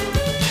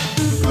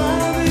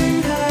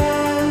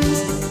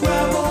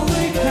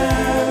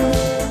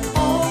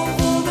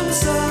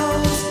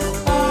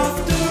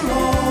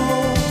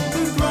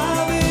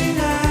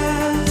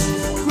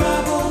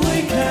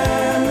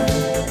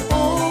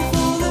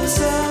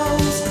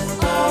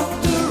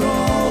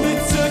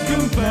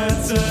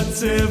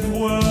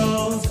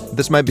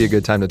 This might be a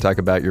good time to talk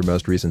about your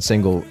most recent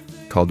single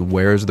called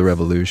Where's the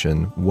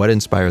Revolution. What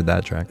inspired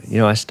that track?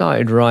 I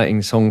started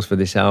writing songs for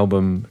this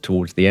album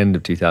towards the end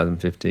of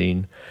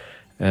 2015,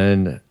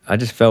 and I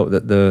just felt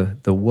that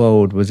the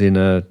world was in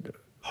a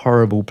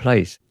horrible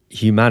place.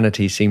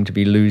 Humanity seemed to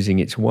be losing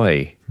its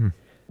way.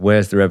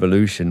 Where's the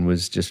Revolution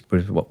was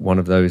one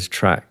of those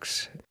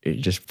tracks. It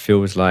just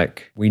feels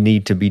like we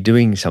need to be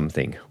doing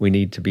something. We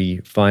need to be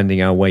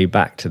finding our way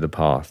back to the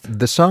path.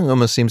 The song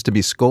almost seems to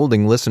be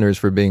scolding listeners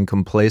for being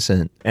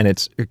complacent, and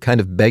it's kind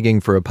of begging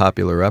for a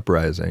popular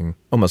uprising.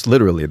 Almost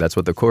literally, that's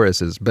what the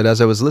chorus is. But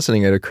as I was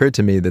listening, it occurred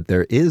to me that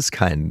there is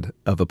kind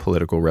of a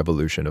political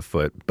revolution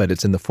afoot, but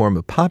it's in the form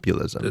of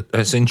populism.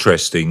 That's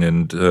interesting.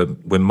 And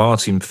when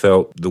Martin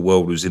felt the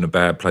world was in a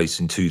bad place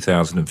in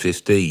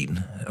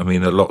 2015, I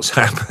mean, a lot's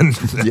happened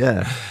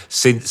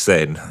since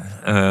then,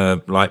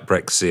 like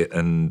Brexit.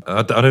 And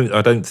I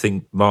don't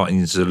think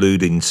Martin's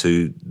alluding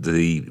to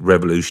the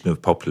revolution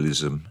of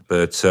populism,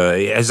 but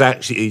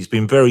it's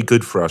been very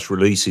good for us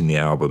releasing the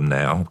album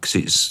now,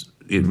 because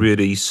it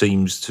really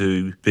seems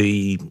to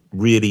be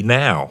really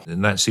now,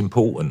 and that's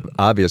important.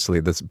 Obviously,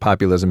 this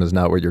populism is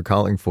not what you're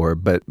calling for,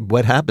 but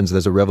what happens?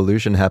 There's a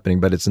revolution happening,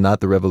 but it's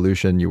not the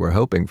revolution you were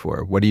hoping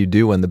for. What do you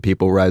do when the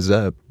people rise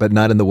up, but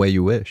not in the way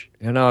you wish?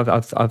 You know,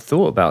 I've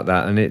thought about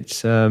that, and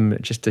it's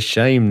just a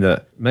shame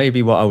that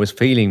maybe what I was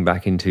feeling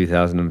back in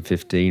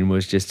 2015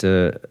 was just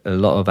a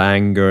lot of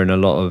anger and a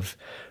lot of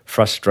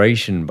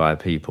frustration by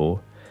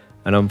people.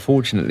 And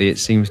unfortunately, it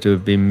seems to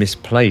have been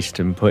misplaced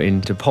and put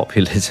into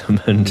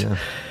populism, and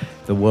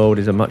the world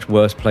is a much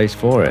worse place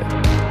for it.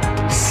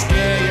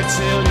 Scare you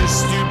till you're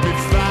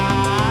stupefied.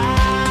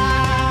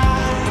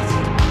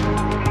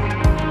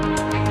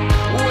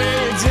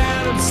 Weigh you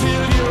down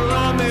until you're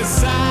on their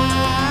sides.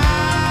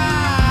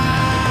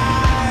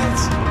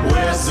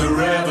 Where's the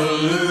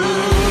revolution?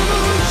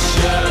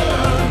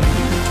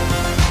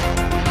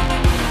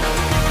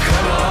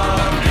 Come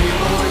on,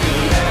 people,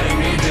 you're letting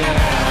me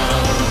down.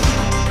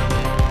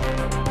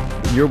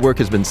 Your work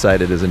has been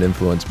cited as an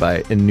influence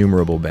by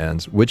innumerable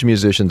bands. Which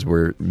musicians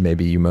were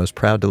maybe you most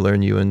proud to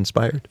learn you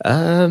inspired?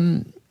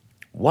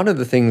 One of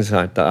the things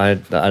that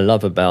I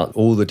love about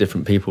all the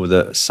different people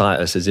that cite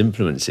us as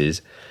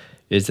influences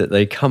is that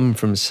they come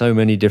from so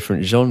many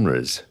different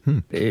genres.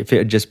 If it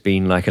had just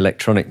been like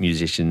electronic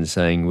musicians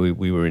saying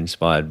we were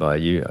inspired by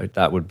you,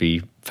 that would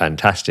be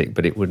fantastic,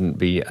 but it wouldn't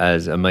be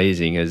as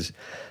amazing as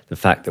the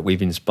fact that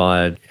we've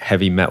inspired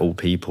heavy metal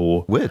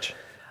people. Which?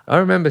 I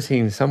remember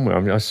seeing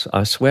somewhere,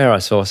 I swear I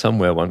saw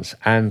somewhere once,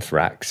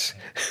 Anthrax.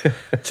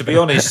 To be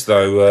honest,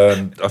 though,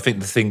 I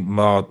think the thing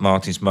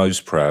Martin's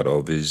most proud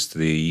of is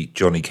the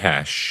Johnny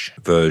Cash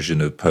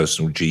version of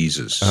Personal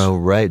Jesus. Oh,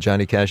 right,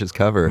 Johnny Cash's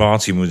cover.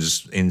 Martin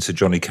was into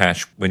Johnny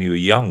Cash when you were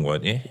young,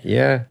 weren't you?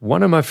 Yeah.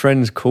 One of my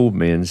friends called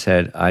me and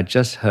said, I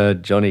just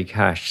heard Johnny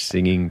Cash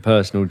singing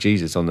Personal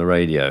Jesus on the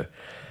radio.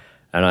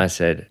 And I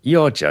said,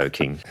 you're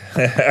joking.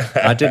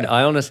 I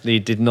honestly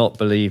did not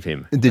believe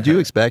him. Did you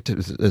expect,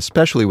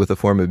 especially with a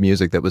form of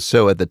music that was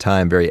so at the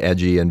time very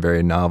edgy and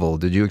very novel,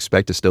 did you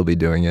expect to still be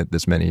doing it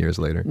this many years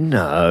later?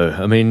 No.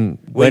 I mean,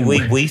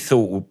 we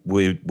thought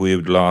we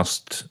would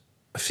last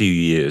a few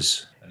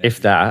years.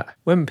 If that.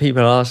 When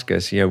people ask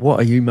us, what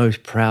are you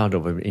most proud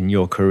of in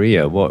your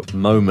career? What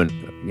moment,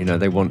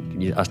 they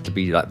want us to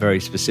be like very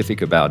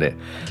specific about it.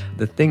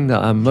 The thing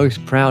that I'm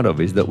most proud of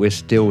is that we're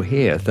still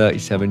here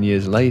 37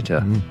 years later.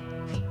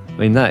 I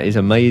mean, that is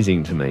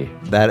amazing to me.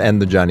 That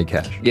and the Johnny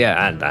Cash.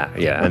 Yeah, and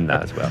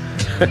that as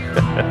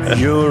well.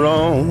 Your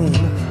own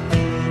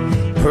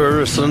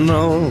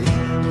personal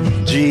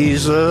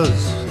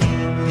Jesus.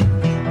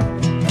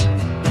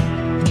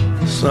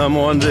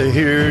 Someone to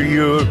hear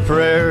your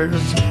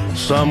prayers,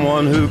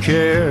 someone who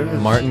cares.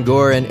 Martin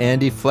Gore and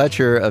Andy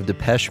Fletcher of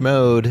Depeche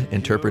Mode,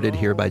 interpreted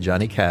here by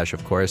Johnny Cash,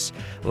 of course.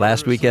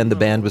 Last weekend, the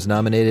band was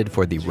nominated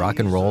for the Rock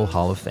and Roll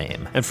Hall of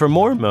Fame. And for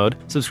more Mode,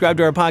 subscribe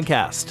to our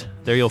podcast.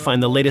 There you'll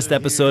find the latest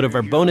episode of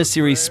our bonus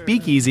series,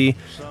 Speakeasy,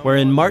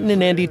 wherein Martin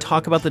and Andy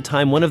talk about the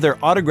time one of their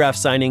autograph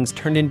signings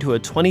turned into a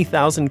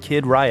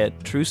 20,000-kid riot.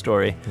 True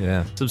story.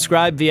 Yeah.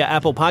 Subscribe via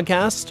Apple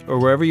Podcast or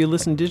wherever you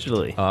listen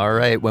digitally. All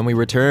right. When we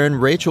return,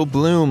 Rachel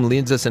Bloom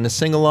leads us in a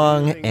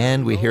sing-along,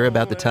 and we hear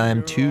about the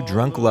time two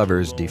drunk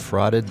lovers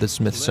defrauded the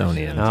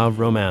Smithsonian.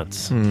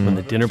 Romance. When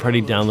the Dinner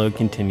Party download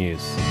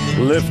continues.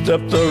 Lift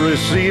up the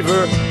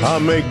receiver,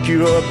 I'll make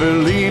you a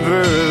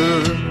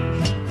believer.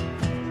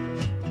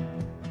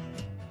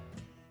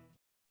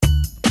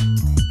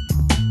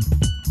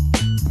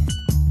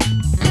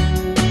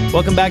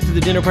 Welcome back to the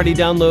Dinner Party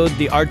Download,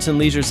 the arts and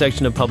leisure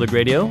section of Public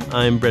Radio.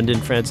 I'm Brendan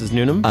Francis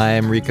Newnham.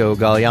 I'm Rico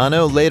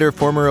Galliano. Later,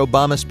 former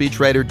Obama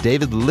speechwriter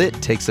David Litt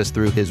takes us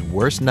through his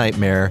worst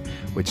nightmare,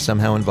 which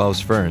somehow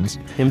involves ferns.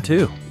 Him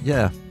too.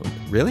 Yeah.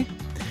 Really?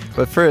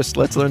 But first,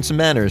 let's learn some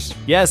manners.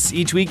 Yes,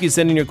 each week you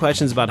send in your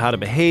questions about how to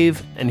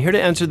behave, and here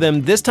to answer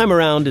them this time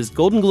around is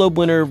Golden Globe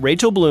winner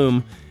Rachel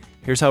Bloom.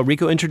 Here's how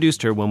Rico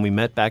introduced her when we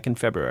met back in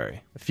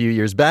February. A few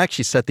years back,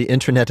 she set the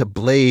internet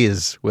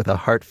ablaze with a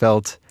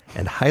heartfelt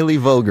and highly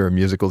vulgar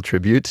musical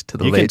tribute to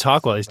the You late... can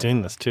talk while he's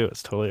doing this, too.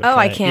 It's totally okay. Oh,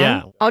 I can?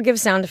 Yeah. I'll give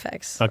sound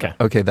effects. Okay.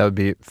 Okay, that would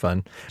be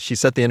fun. She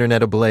set the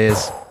internet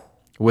ablaze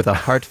with a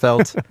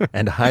heartfelt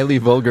and highly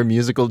vulgar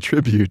musical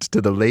tribute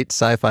to the late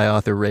sci-fi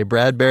author Ray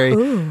Bradbury.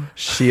 Ooh.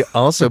 She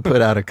also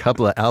put out a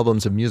couple of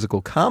albums of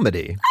musical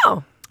comedy.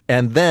 Oh.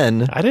 And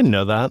then I didn't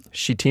know that.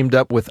 She teamed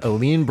up with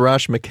Aline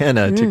Brosh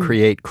McKenna to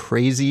create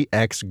Crazy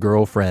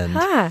Ex-Girlfriend.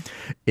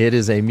 It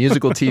is a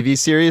musical TV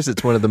series.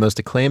 It's one of the most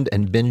acclaimed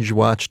and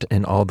binge-watched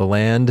in all the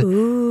land.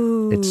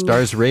 It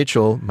stars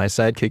Rachel, my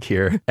sidekick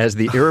here, as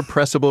the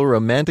irrepressible,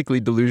 romantically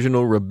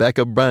delusional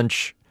Rebecca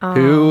Bunch,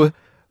 who,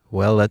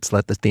 well, let's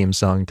let the theme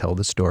song tell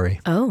the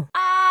story. I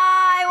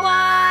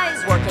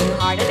was working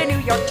hard at a New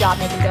York job,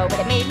 making dough,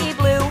 but it made me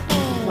blue.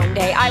 One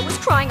day I was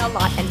crying a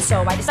lot, and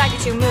so I decided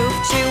to move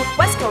to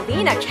West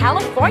Covina,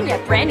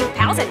 California. Brand new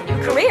pals and a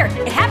new career.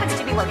 It happens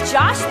to be where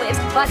Josh lives,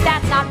 but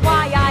that's not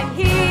why I'm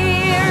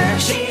here.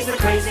 She's the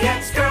crazy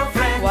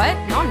ex-girlfriend. What?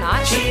 No, I'm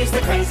not. She's the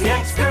crazy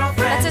ex-girlfriend.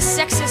 That's a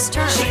sexist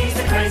term. She's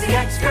the crazy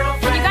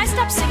ex-girlfriend. Can you guys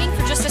stop singing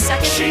for just a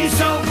second? She's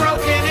so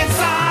broken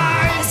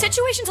inside. The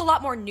situation's a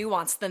lot more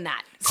nuanced than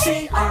that.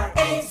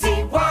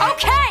 C-R-A-Z-Y.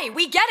 Okay,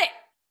 we get it.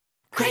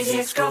 Crazy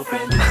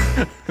ex-girlfriend.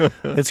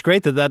 It's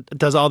great that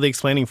does all the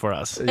explaining for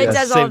us. It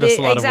does all Saved us a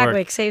the lot of exactly.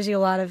 work. It saves you a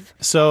lot of.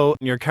 So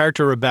your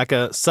character,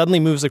 Rebecca, suddenly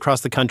moves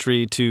across the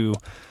country to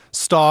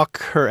stalk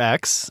her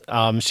ex.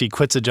 She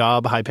quits a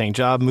job, high-paying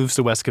job, moves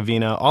to West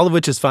Covina, all of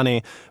which is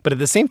funny. But at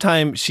the same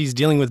time, she's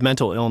dealing with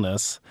mental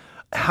illness.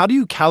 How do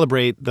you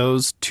calibrate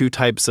those two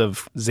types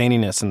of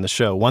zaniness in the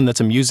show? One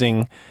that's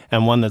amusing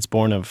and one that's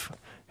born of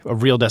a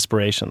real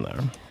desperation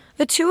there.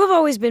 The two have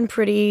always been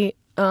pretty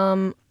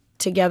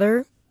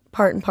together.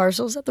 Part and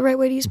parcel. Is that the right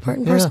way to use part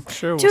and parcel?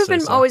 Sure. Two have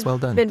been always been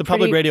The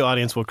public pretty, radio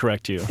audience will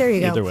correct you. There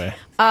you go. Either way.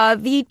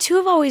 The two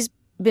have always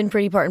been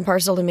pretty part and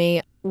parcel to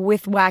me.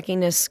 With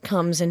wackiness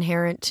comes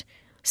inherent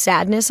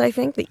sadness, I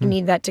think, that you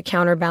need that to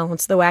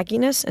counterbalance the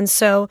wackiness. And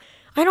so,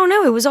 I don't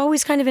know, it was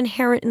always kind of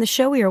inherent in the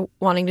show we were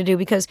wanting to do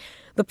because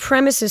the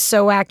premise is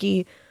so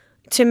wacky.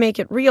 To make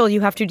it real, you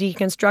have to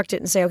deconstruct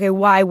it and say, okay,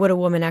 why would a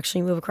woman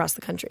actually move across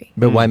the country?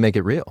 But why make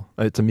it real?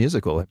 It's a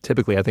musical.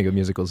 Typically, I think of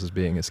musicals as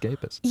being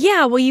escapist.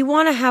 Yeah, well, you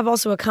want to have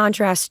also a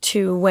contrast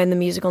to when the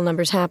musical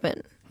numbers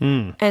happen.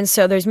 And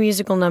so there's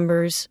musical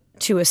numbers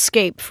to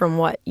escape from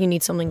what you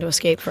need something to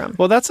escape from.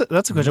 Well, that's a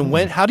question.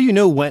 How do you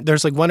know when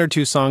there's like one or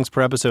two songs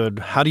per episode?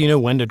 How do you know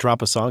when to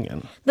drop a song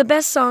in? The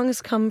best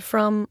songs come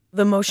from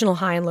the emotional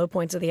high and low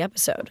points of the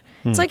episode.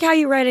 It's like how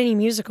you write any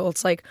musical.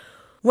 It's like,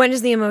 when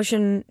is the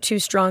emotion too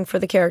strong for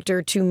the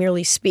character to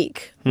merely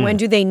speak? When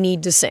do they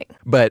need to sing?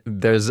 But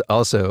there's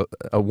also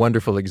a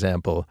wonderful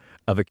example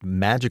of a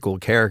magical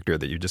character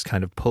that you just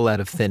kind of pull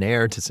out of thin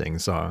air to sing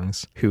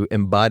songs, who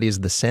embodies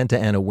the Santa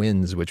Ana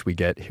winds, which we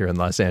get here in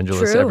Los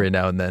Angeles every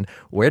now and then.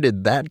 Where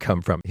did that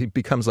come from? He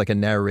becomes like a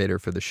narrator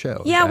for the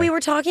show. Yeah, we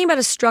were talking about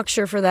a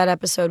structure for that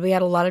episode. We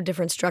had a lot of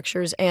different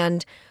structures,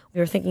 and we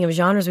were thinking of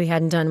genres we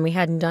hadn't done. We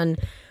hadn't done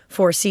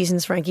 4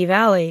 seasons Frankie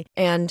Valli,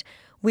 and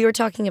we were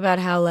talking about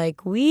how, like,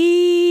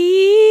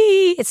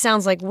 it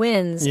sounds like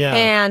winds. Yeah.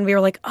 And we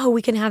were like, oh,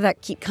 we can have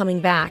that keep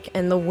coming back.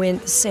 And the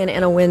Santa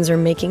Ana winds are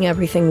making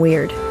everything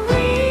weird.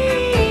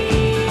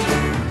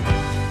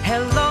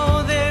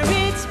 Hello there,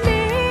 it's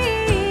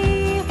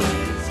me.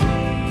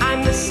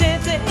 I'm the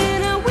Santa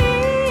Ana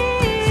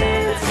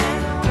wind.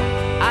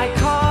 I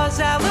cause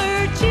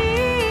allergies.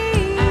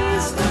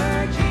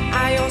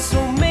 I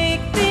also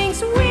make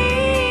things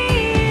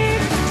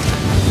weird.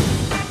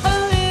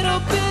 A little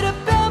bit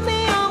about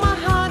me on my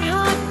hot,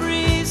 hot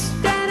breeze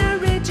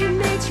that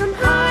originates from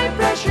high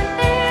pressure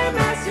air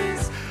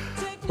masses.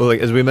 Well,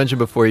 like, as we mentioned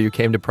before, you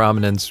came to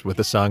prominence with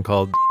a song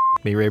called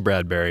Me, Ray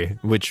Bradbury,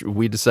 which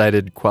we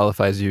decided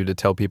qualifies you to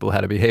tell people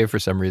how to behave for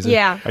some reason.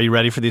 Yeah. Are you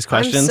ready for these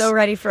questions? I'm so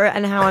ready for it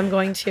and how I'm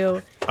going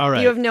to. All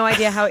right. You have no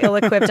idea how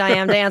ill-equipped I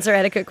am to answer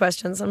etiquette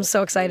questions. I'm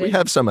so excited. We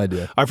have some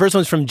idea. Our first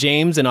one's from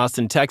James in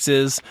Austin,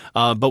 Texas,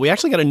 but we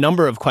actually got a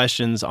number of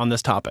questions on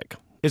this topic.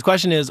 His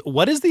question is,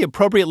 what is the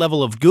appropriate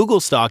level of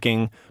Google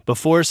stalking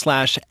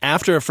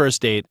before/after a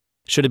first date?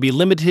 Should it be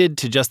limited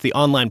to just the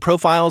online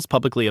profiles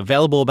publicly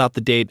available about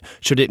the date?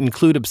 Should it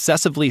include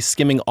obsessively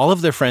skimming all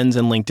of their friends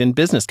and LinkedIn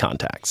business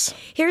contacts?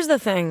 Here's the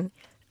thing.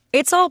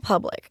 It's all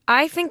public.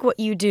 I think what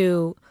you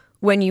do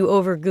when you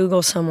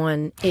over-Google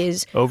someone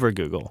is...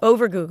 Over-Google.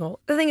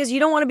 Over-Google. The thing is, you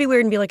don't want to be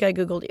weird and be like, I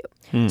Googled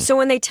you. So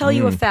when they tell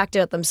you a fact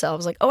about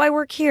themselves, like, oh, I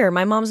work here,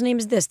 my mom's name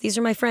is this, these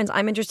are my friends,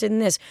 I'm interested in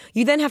this,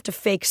 you then have to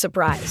fake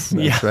surprise.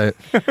 That's right.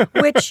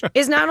 Which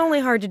is not only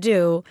hard to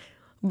do,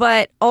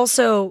 but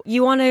also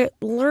you want to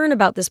learn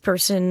about this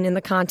person in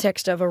the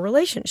context of a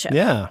relationship.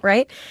 Yeah.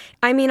 Right?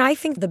 I mean, I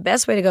think the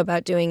best way to go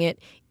about doing it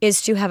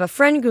is to have a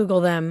friend Google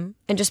them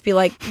and just be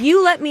like,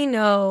 you let me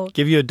know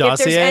Give you a if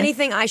dossier? there's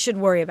anything I should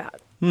worry about.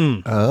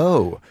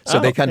 Oh, so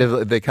they kind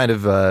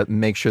of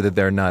make sure that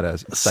they're not a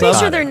psychotic. Make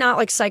sure they're not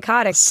like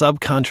psychotic.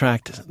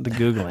 Subcontract the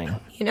Googling.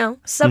 You know,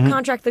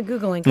 subcontract the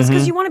Googling.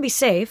 Because you want to be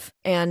safe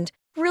and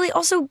really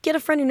also get a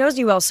friend who knows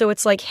you well. So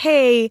it's like,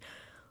 hey,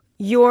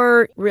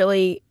 you're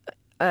really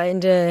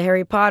into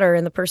Harry Potter,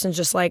 and the person's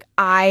just like,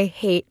 I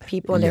hate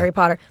people into Harry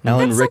Potter.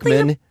 Alan That's something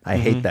Rickman, I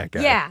hate that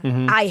guy. Yeah,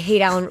 I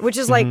hate Alan, which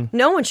is like,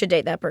 no one should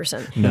date that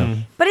person. No.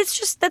 But it's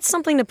just, that's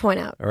something to point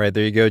out. All right,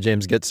 there you go,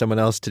 James. Get someone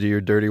else to do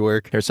your dirty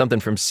work. Here's something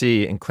from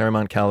C in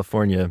Claremont,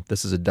 California.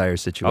 This is a dire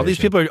situation. All these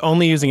people are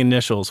only using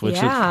initials, which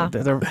Yeah.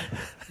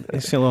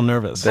 makes me a little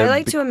nervous. I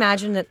like to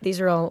imagine that these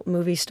are all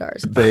movie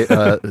stars. They,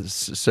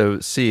 so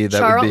C,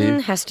 that would Charlton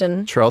be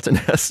Heston. Charlton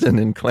Heston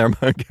in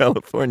Claremont,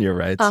 California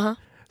writes,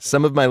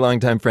 some of my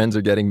longtime friends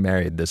are getting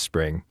married this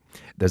spring.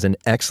 There's an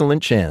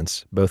excellent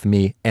chance both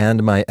me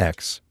and my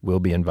ex will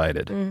be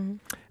invited.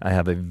 I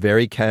have a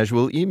very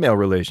casual email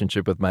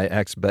relationship with my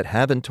ex, but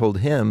haven't told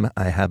him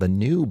I have a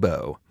new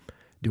beau.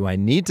 Do I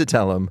need to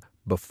tell him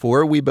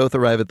before we both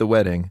arrive at the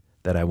wedding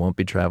that I won't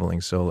be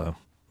traveling solo?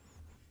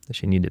 Does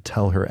she need to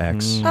tell her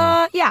ex?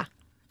 Yeah,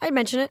 I'd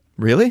mention it.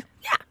 Really?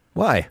 Yeah.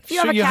 Why? If you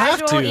have a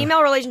casual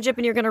email relationship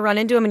and you're going to run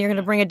into him and you're going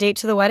to bring a date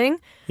to the wedding,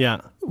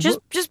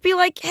 just be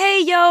like,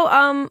 hey,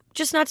 yo,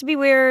 just not to be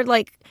weird,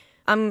 like,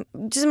 I'm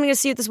going to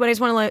see you at this wedding. I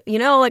just want to let you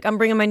know, like, I'm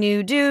bringing my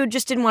new dude.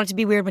 Just didn't want it to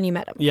be weird when you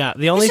met him. Yeah,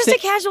 the only it's just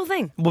a casual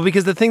thing. Well,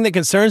 because the thing that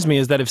concerns me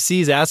is that if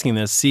C's asking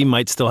this, C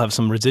might still have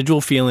some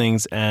residual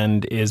feelings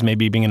and is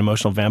maybe being an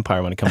emotional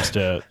vampire when it comes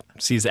to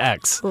C's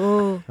ex.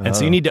 Ooh. And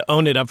so you need to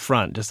own it up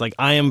front. Just like,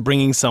 I am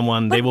bringing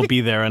someone, they will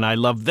be there, and I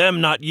love them,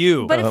 not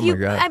you. But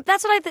if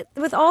that's what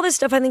with all this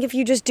stuff, I think if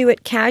you just do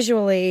it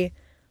casually,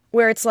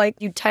 where it's like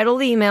you title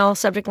the email,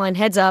 subject line,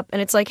 heads up,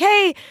 and it's like,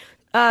 hey,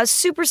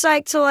 super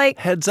psyched to like...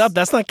 Heads up,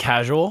 that's not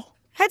casual.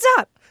 Heads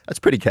up. That's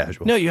pretty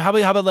casual. No, how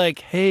about like,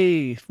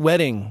 hey,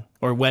 wedding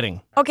or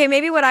wedding? Okay,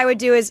 maybe what I would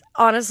do is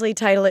honestly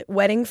title it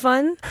Wedding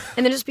Fun,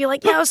 and then just be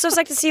like, yeah, I was so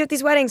psyched to see you at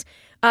these weddings.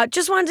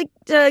 Just wanted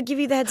to give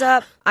you the heads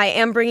up. I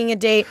am bringing a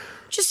date.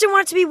 Just didn't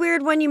want it to be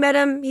weird when you met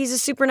him. He's a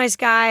super nice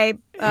guy.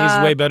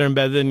 He's way better in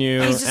bed than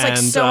you. He's just like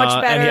so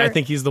much better. And I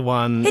think he's the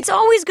one. It's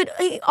always good,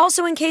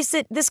 also in case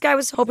that this guy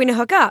was hoping to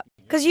hook up.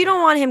 Because you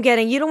don't want him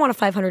you don't want a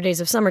 500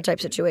 Days of Summer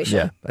type situation.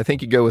 Yeah, I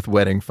think you go with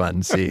wedding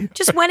fun, see.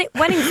 Just wedding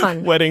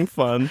fun. Wedding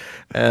fun.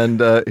 And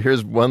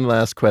here's one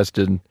last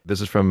question.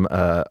 This is from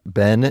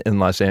Ben in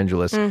Los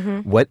Angeles.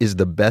 What is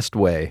the best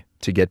way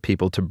to get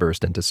people to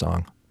burst into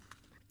song?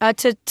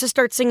 To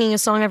start singing a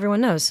song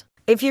everyone knows.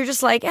 If you're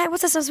just like, hey,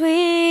 what's this so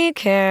sweet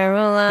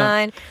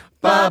Caroline?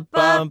 Ba,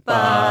 ba,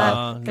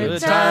 ba. Good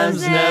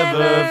times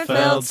never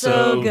felt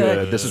so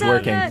good. This is so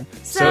working.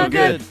 Good, so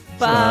good.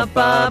 Ba,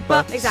 ba,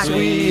 ba. Exactly.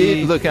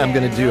 Sweet. Look, I'm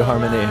going to do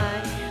harmony.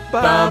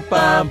 Ba,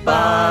 ba,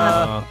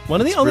 ba.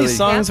 One of the only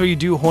songs where you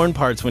do horn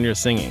parts when you're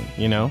singing,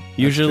 you know?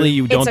 Usually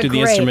you don't do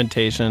the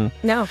instrumentation.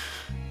 No.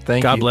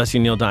 Thank God you. bless you,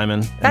 Neil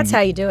Diamond. That's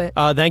how you do it.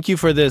 Thank you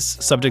for this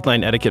subject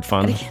line, etiquette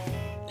fun.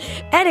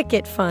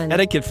 Etiquette fun.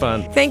 Etiquette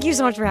fun. Thank you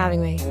so much for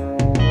having me.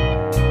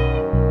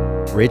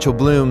 Rachel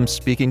Bloom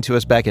speaking to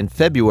us back in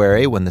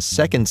February when the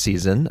second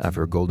season of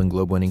her Golden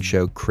Globe-winning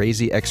show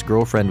Crazy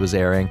Ex-Girlfriend was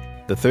airing.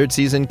 The third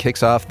season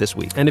kicks off this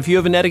week. And if you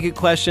have an etiquette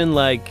question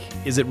like,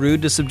 is it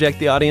rude to subject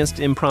the audience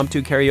to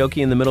impromptu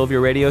karaoke in the middle of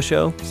your radio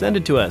show? Send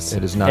it to us.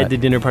 It is not. Head to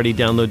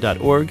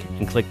dinnerpartydownload.org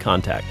and click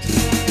contact.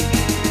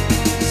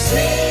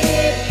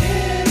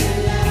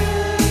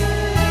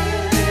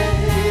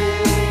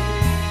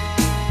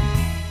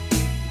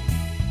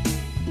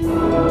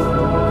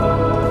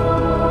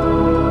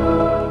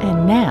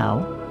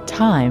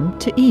 Time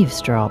to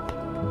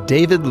eavesdrop.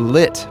 David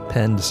Litt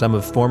penned some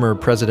of former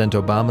President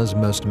Obama's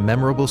most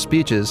memorable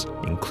speeches,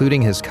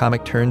 including his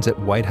comic turns at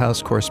White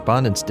House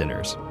correspondents'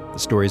 dinners. The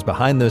stories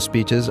behind those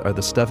speeches are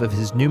the stuff of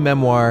his new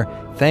memoir,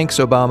 Thanks,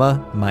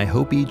 Obama, My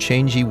Hopey,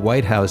 Changey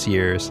White House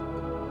Years.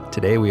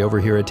 Today we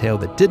overhear a tale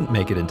that didn't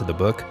make it into the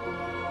book,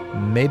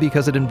 maybe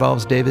because it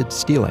involves David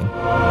stealing.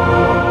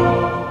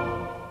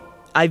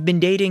 I've been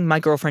dating my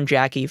girlfriend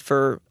Jackie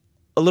for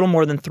a little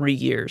more than 3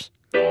 years.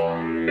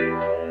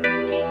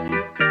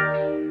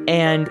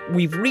 And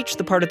we've reached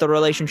the part of the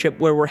relationship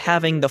where we're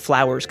having the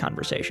flowers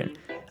conversation.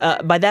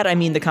 By that, I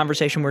mean the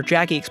conversation where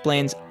Jackie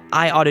explains,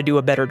 I ought to do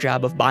a better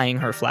job of buying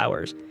her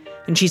flowers.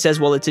 And she says,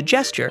 well, it's a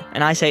gesture.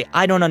 And I say,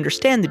 I don't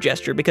understand the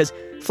gesture because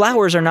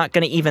flowers are not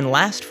going to even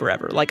last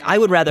forever. Like, I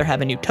would rather have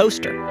a new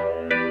toaster.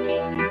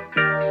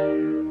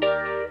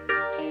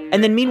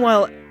 And then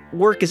meanwhile,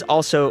 work is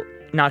also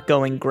not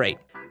going great.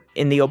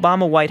 In the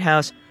Obama White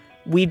House,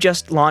 we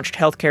just launched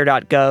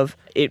healthcare.gov.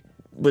 It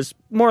was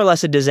more or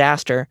less a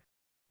disaster.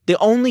 The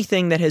only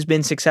thing that has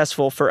been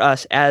successful for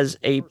us as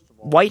a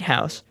White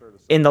House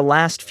in the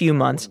last few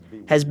months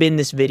has been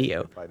this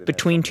video,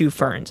 Between Two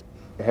Ferns.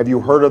 Have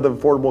you heard of the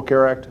Affordable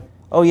Care Act?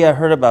 Oh yeah, I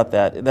heard about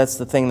that. That's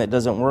the thing that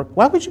doesn't work.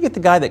 Why would you get the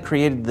guy that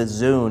created the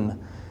Zune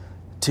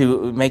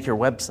to make your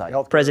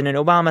website? President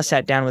Obama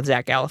sat down with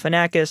Zach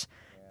Galifianakis.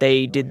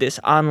 They did this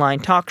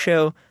online talk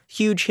show,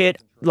 huge hit.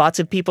 Lots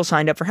of people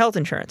signed up for health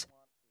insurance.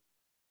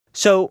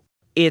 So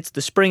it's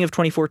the spring of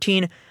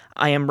 2014.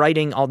 I am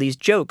writing all these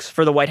jokes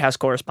for the White House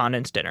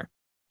Correspondents' Dinner.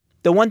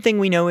 The one thing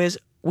we know is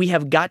we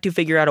have got to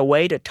figure out a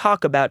way to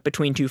talk about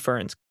Between Two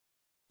Ferns.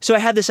 So I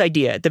had this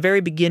idea. At the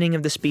very beginning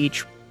of the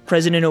speech,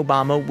 President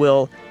Obama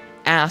will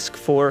ask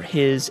for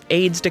his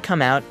aides to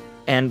come out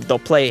and they'll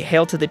play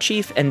Hail to the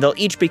Chief, and they'll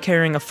each be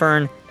carrying a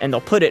fern, and they'll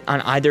put it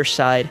on either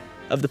side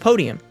of the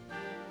podium.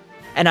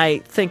 And I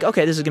think,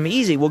 okay, this is going to be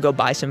easy. We'll go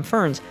buy some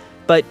ferns.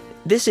 But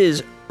this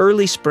is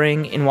early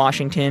spring in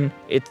Washington.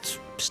 It's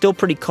still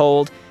pretty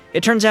cold.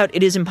 It turns out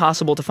it is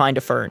impossible to find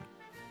a fern.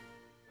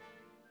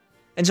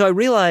 And so I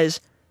realize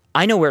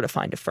I know where to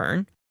find a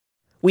fern.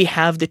 We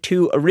have the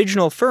 2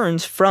 original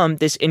ferns from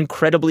this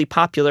incredibly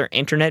popular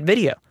internet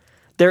video.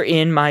 They're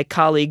in my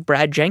colleague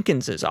Brad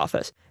Jenkins's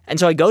office. And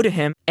so I go to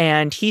him,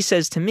 and he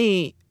says to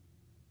me,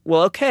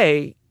 well,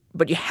 okay,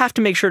 but you have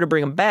to make sure to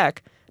bring them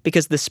back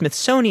because the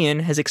Smithsonian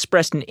has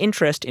expressed an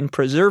interest in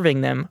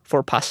preserving them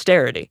for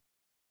posterity,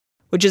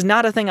 which is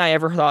not a thing I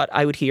ever thought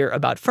I would hear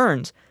about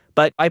ferns.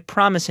 But I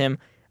promise him,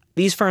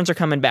 these ferns are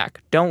coming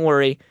back. Don't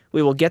worry,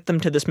 we will get them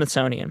to the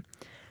Smithsonian.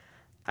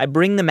 I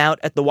bring them out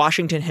at the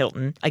Washington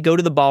Hilton. I go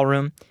to the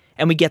ballroom,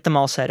 and we get them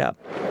all set up.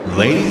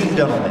 Ladies and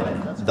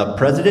gentlemen, the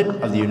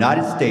President of the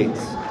United States.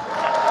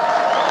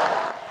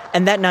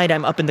 And that night,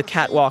 I'm up in the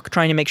catwalk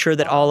trying to make sure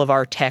that all of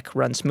our tech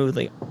runs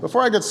smoothly.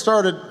 Before I get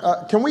started,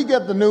 can we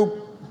get the new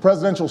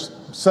presidential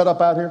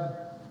setup out here?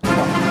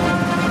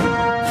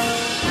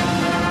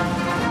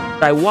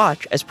 I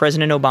watch as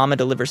President Obama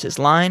delivers his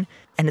line,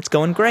 and it's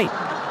going great.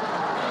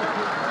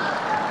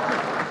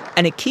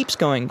 And it keeps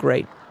going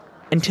great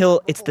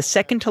until it's the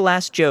second to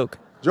last joke.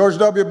 George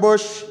W.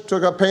 Bush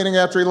took up painting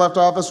after he left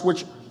office,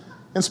 which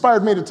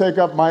inspired me to take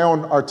up my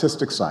own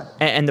artistic side.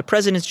 And the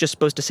president's just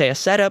supposed to say a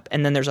setup,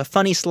 and then there's a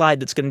funny slide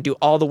that's going to do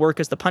all the work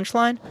as the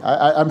punchline.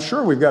 I'm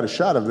sure we've got a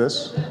shot of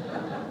this.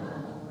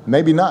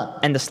 Maybe not.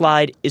 And the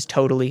slide is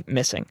totally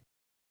missing.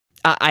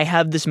 I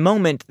have this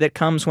moment that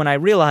comes when I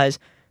realize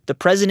the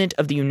President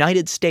of the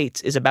United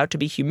States is about to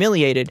be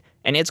humiliated,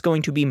 and it's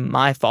going to be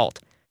my fault.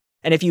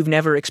 And if you've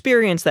never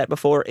experienced that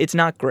before, it's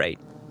not great.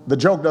 The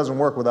joke doesn't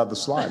work without the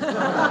slide.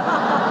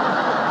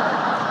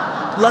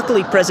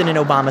 Luckily, President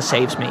Obama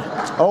saves me.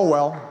 Oh,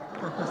 well.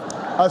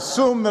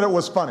 Assume that it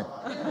was funny.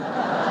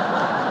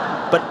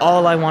 But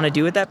all I want to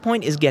do at that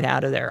point is get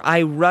out of there.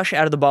 I rush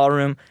out of the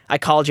ballroom. I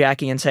call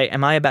Jackie and say,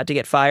 am I about to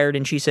get fired?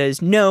 And she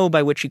says, no,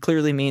 by which she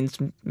clearly means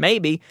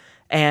maybe.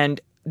 And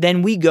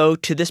then we go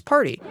to this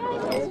party.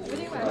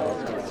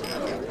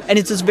 And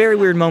it's this very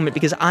weird moment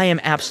because I am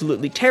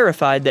absolutely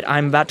terrified that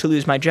I'm about to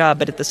lose my job,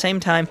 but at the same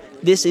time,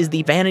 this is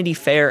the Vanity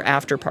Fair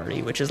after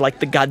party, which is like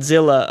the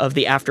Godzilla of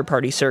the after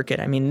party circuit.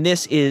 I mean,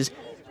 this is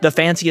the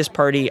fanciest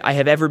party I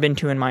have ever been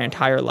to in my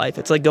entire life.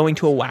 It's like going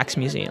to a wax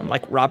museum.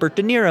 Like Robert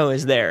De Niro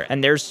is there,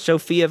 and there's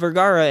Sofia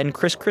Vergara and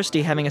Chris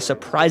Christie having a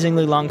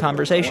surprisingly long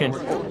conversation.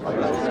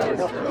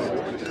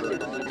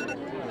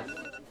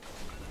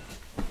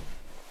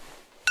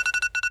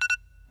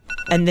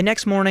 And the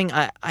next morning,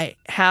 I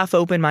half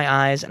open my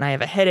eyes, and I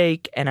have a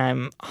headache, and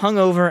I'm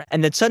hungover,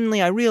 and then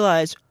suddenly I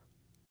realize,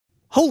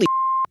 holy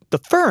the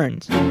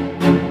ferns.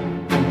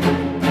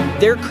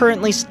 They're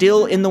currently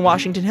still in the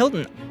Washington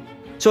Hilton.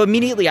 So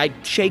immediately I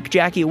shake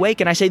Jackie awake,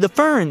 and I say, the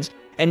ferns!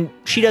 And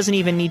she doesn't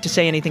even need to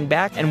say anything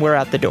back, and we're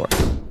out the door.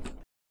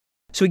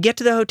 So we get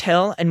to the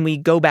hotel, and we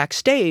go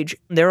backstage.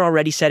 They're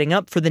already setting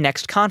up for the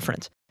next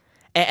conference.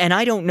 And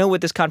I don't know what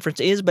this conference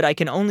is, but I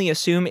can only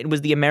assume it was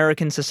the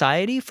American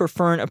Society for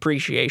Fern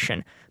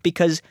Appreciation,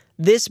 because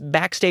this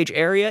backstage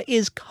area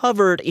is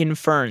covered in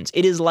ferns.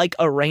 It is like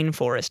a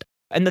rainforest.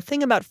 And the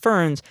thing about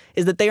ferns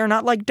is that they are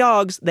not like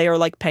dogs, they are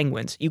like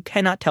penguins. You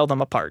cannot tell them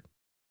apart.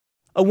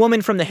 A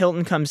woman from the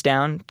Hilton comes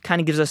down,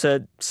 kind of gives us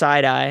a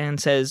side eye and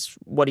says,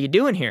 what are you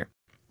doing here?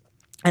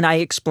 And I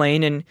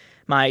explain in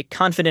my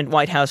confident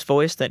White House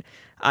voice that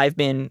I've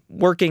been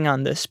working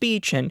on the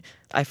speech and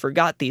I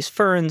forgot these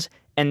ferns,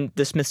 and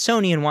the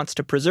Smithsonian wants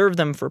to preserve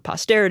them for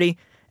posterity,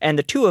 and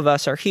the two of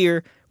us are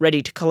here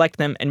ready to collect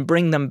them and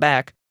bring them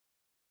back.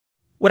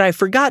 What I've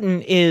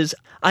forgotten is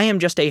I am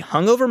just a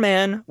hungover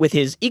man with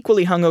his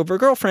equally hungover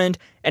girlfriend,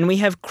 and we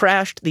have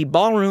crashed the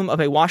ballroom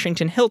of a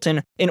Washington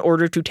Hilton in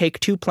order to take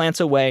 2 plants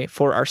away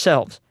for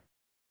ourselves.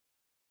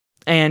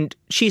 And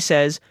she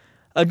says,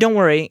 don't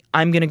worry,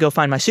 I'm going to go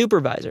find my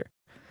supervisor.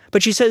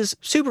 But she says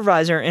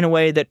supervisor in a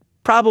way that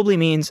probably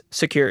means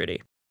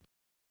security.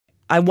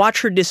 I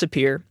watch her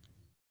disappear,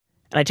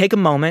 and I take a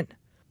moment,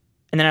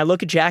 and then I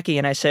look at Jackie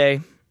and I say,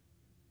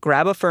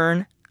 grab a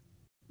fern,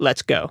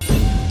 let's go.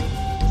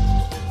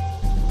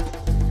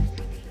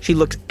 She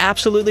looks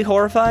absolutely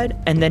horrified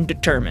and then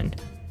determined.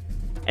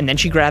 And then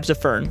she grabs a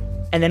fern.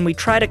 And then we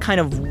try to kind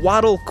of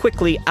waddle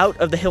quickly out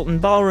of the Hilton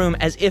ballroom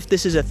as if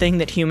this is a thing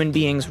that human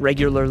beings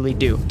regularly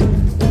do.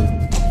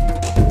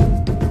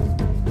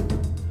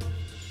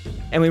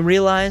 And we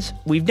realize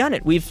we've done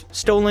it. We've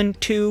stolen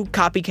 2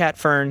 copycat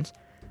ferns.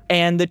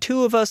 And the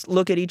two of us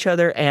look at each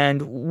other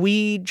and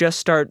we just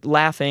start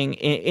laughing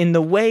in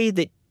the way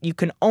that you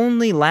can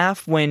only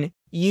laugh when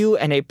you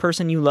and a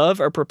person you love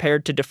are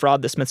prepared to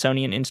defraud the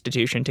Smithsonian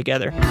Institution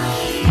together.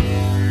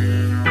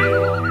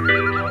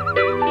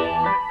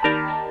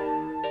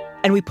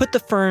 And we put the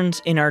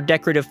ferns in our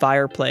decorative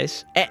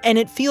fireplace, and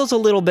it feels a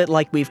little bit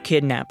like we've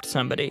kidnapped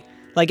somebody.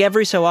 Like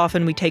every so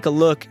often we take a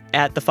look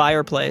at the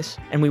fireplace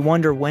and we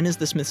wonder, when is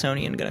the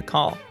Smithsonian going to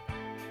call?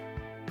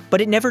 But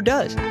it never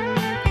does.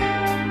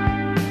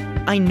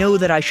 I know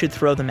that I should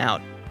throw them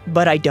out,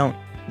 but I don't.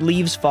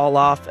 Leaves fall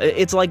off.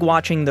 It's like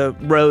watching the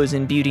rose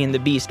in Beauty and the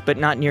Beast, but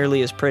not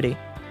nearly as pretty.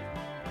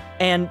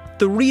 And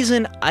the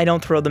reason I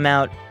don't throw them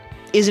out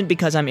isn't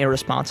because I'm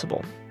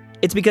irresponsible.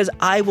 It's because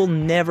I will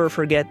never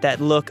forget that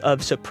look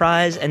of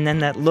surprise and then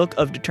that look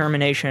of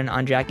determination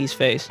on Jackie's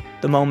face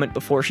the moment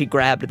before she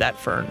grabbed that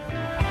fern.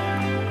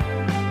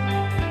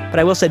 But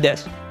I will say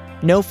this,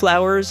 no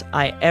flowers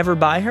I ever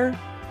buy her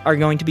are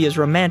going to be as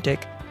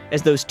romantic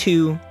as those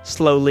 2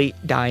 slowly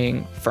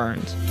dying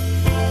ferns.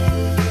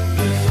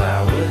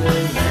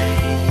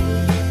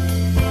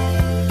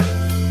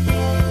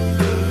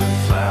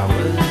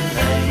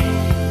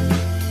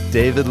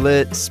 David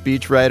Litt,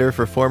 speechwriter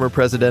for former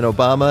President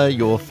Obama.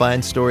 You'll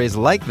find stories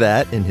like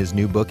that in his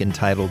new book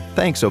entitled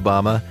Thanks,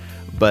 Obama.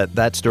 But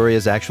that story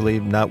is actually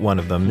not one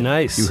of them.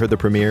 Nice. You heard the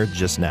premiere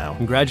just now.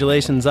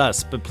 Congratulations,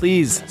 us. But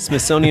please,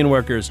 Smithsonian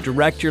workers,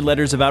 direct your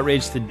letters of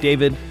outrage to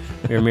David.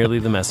 We are merely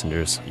the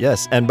messengers.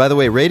 Yes, and by the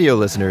way, radio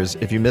listeners,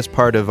 if you missed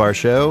part of our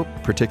show,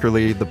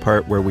 particularly the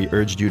part where we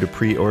urged you to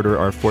pre-order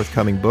our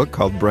forthcoming book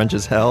called Brunch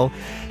is Hell,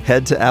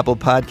 head to Apple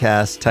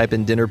Podcasts, type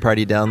in Dinner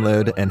Party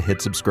Download, and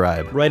hit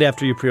subscribe. Right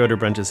after you pre-order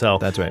Brunch is Hell.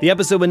 That's right. The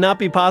episode would not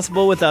be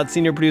possible without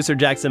senior producer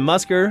Jackson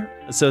Musker,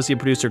 associate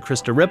producer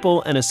Krista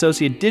Ripple, and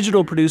associate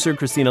digital producer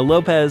Christina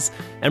Lopez.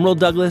 Emerald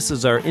Douglas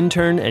is our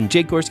intern, and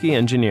Jake Gorski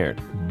engineered.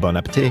 Bon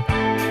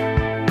appetit.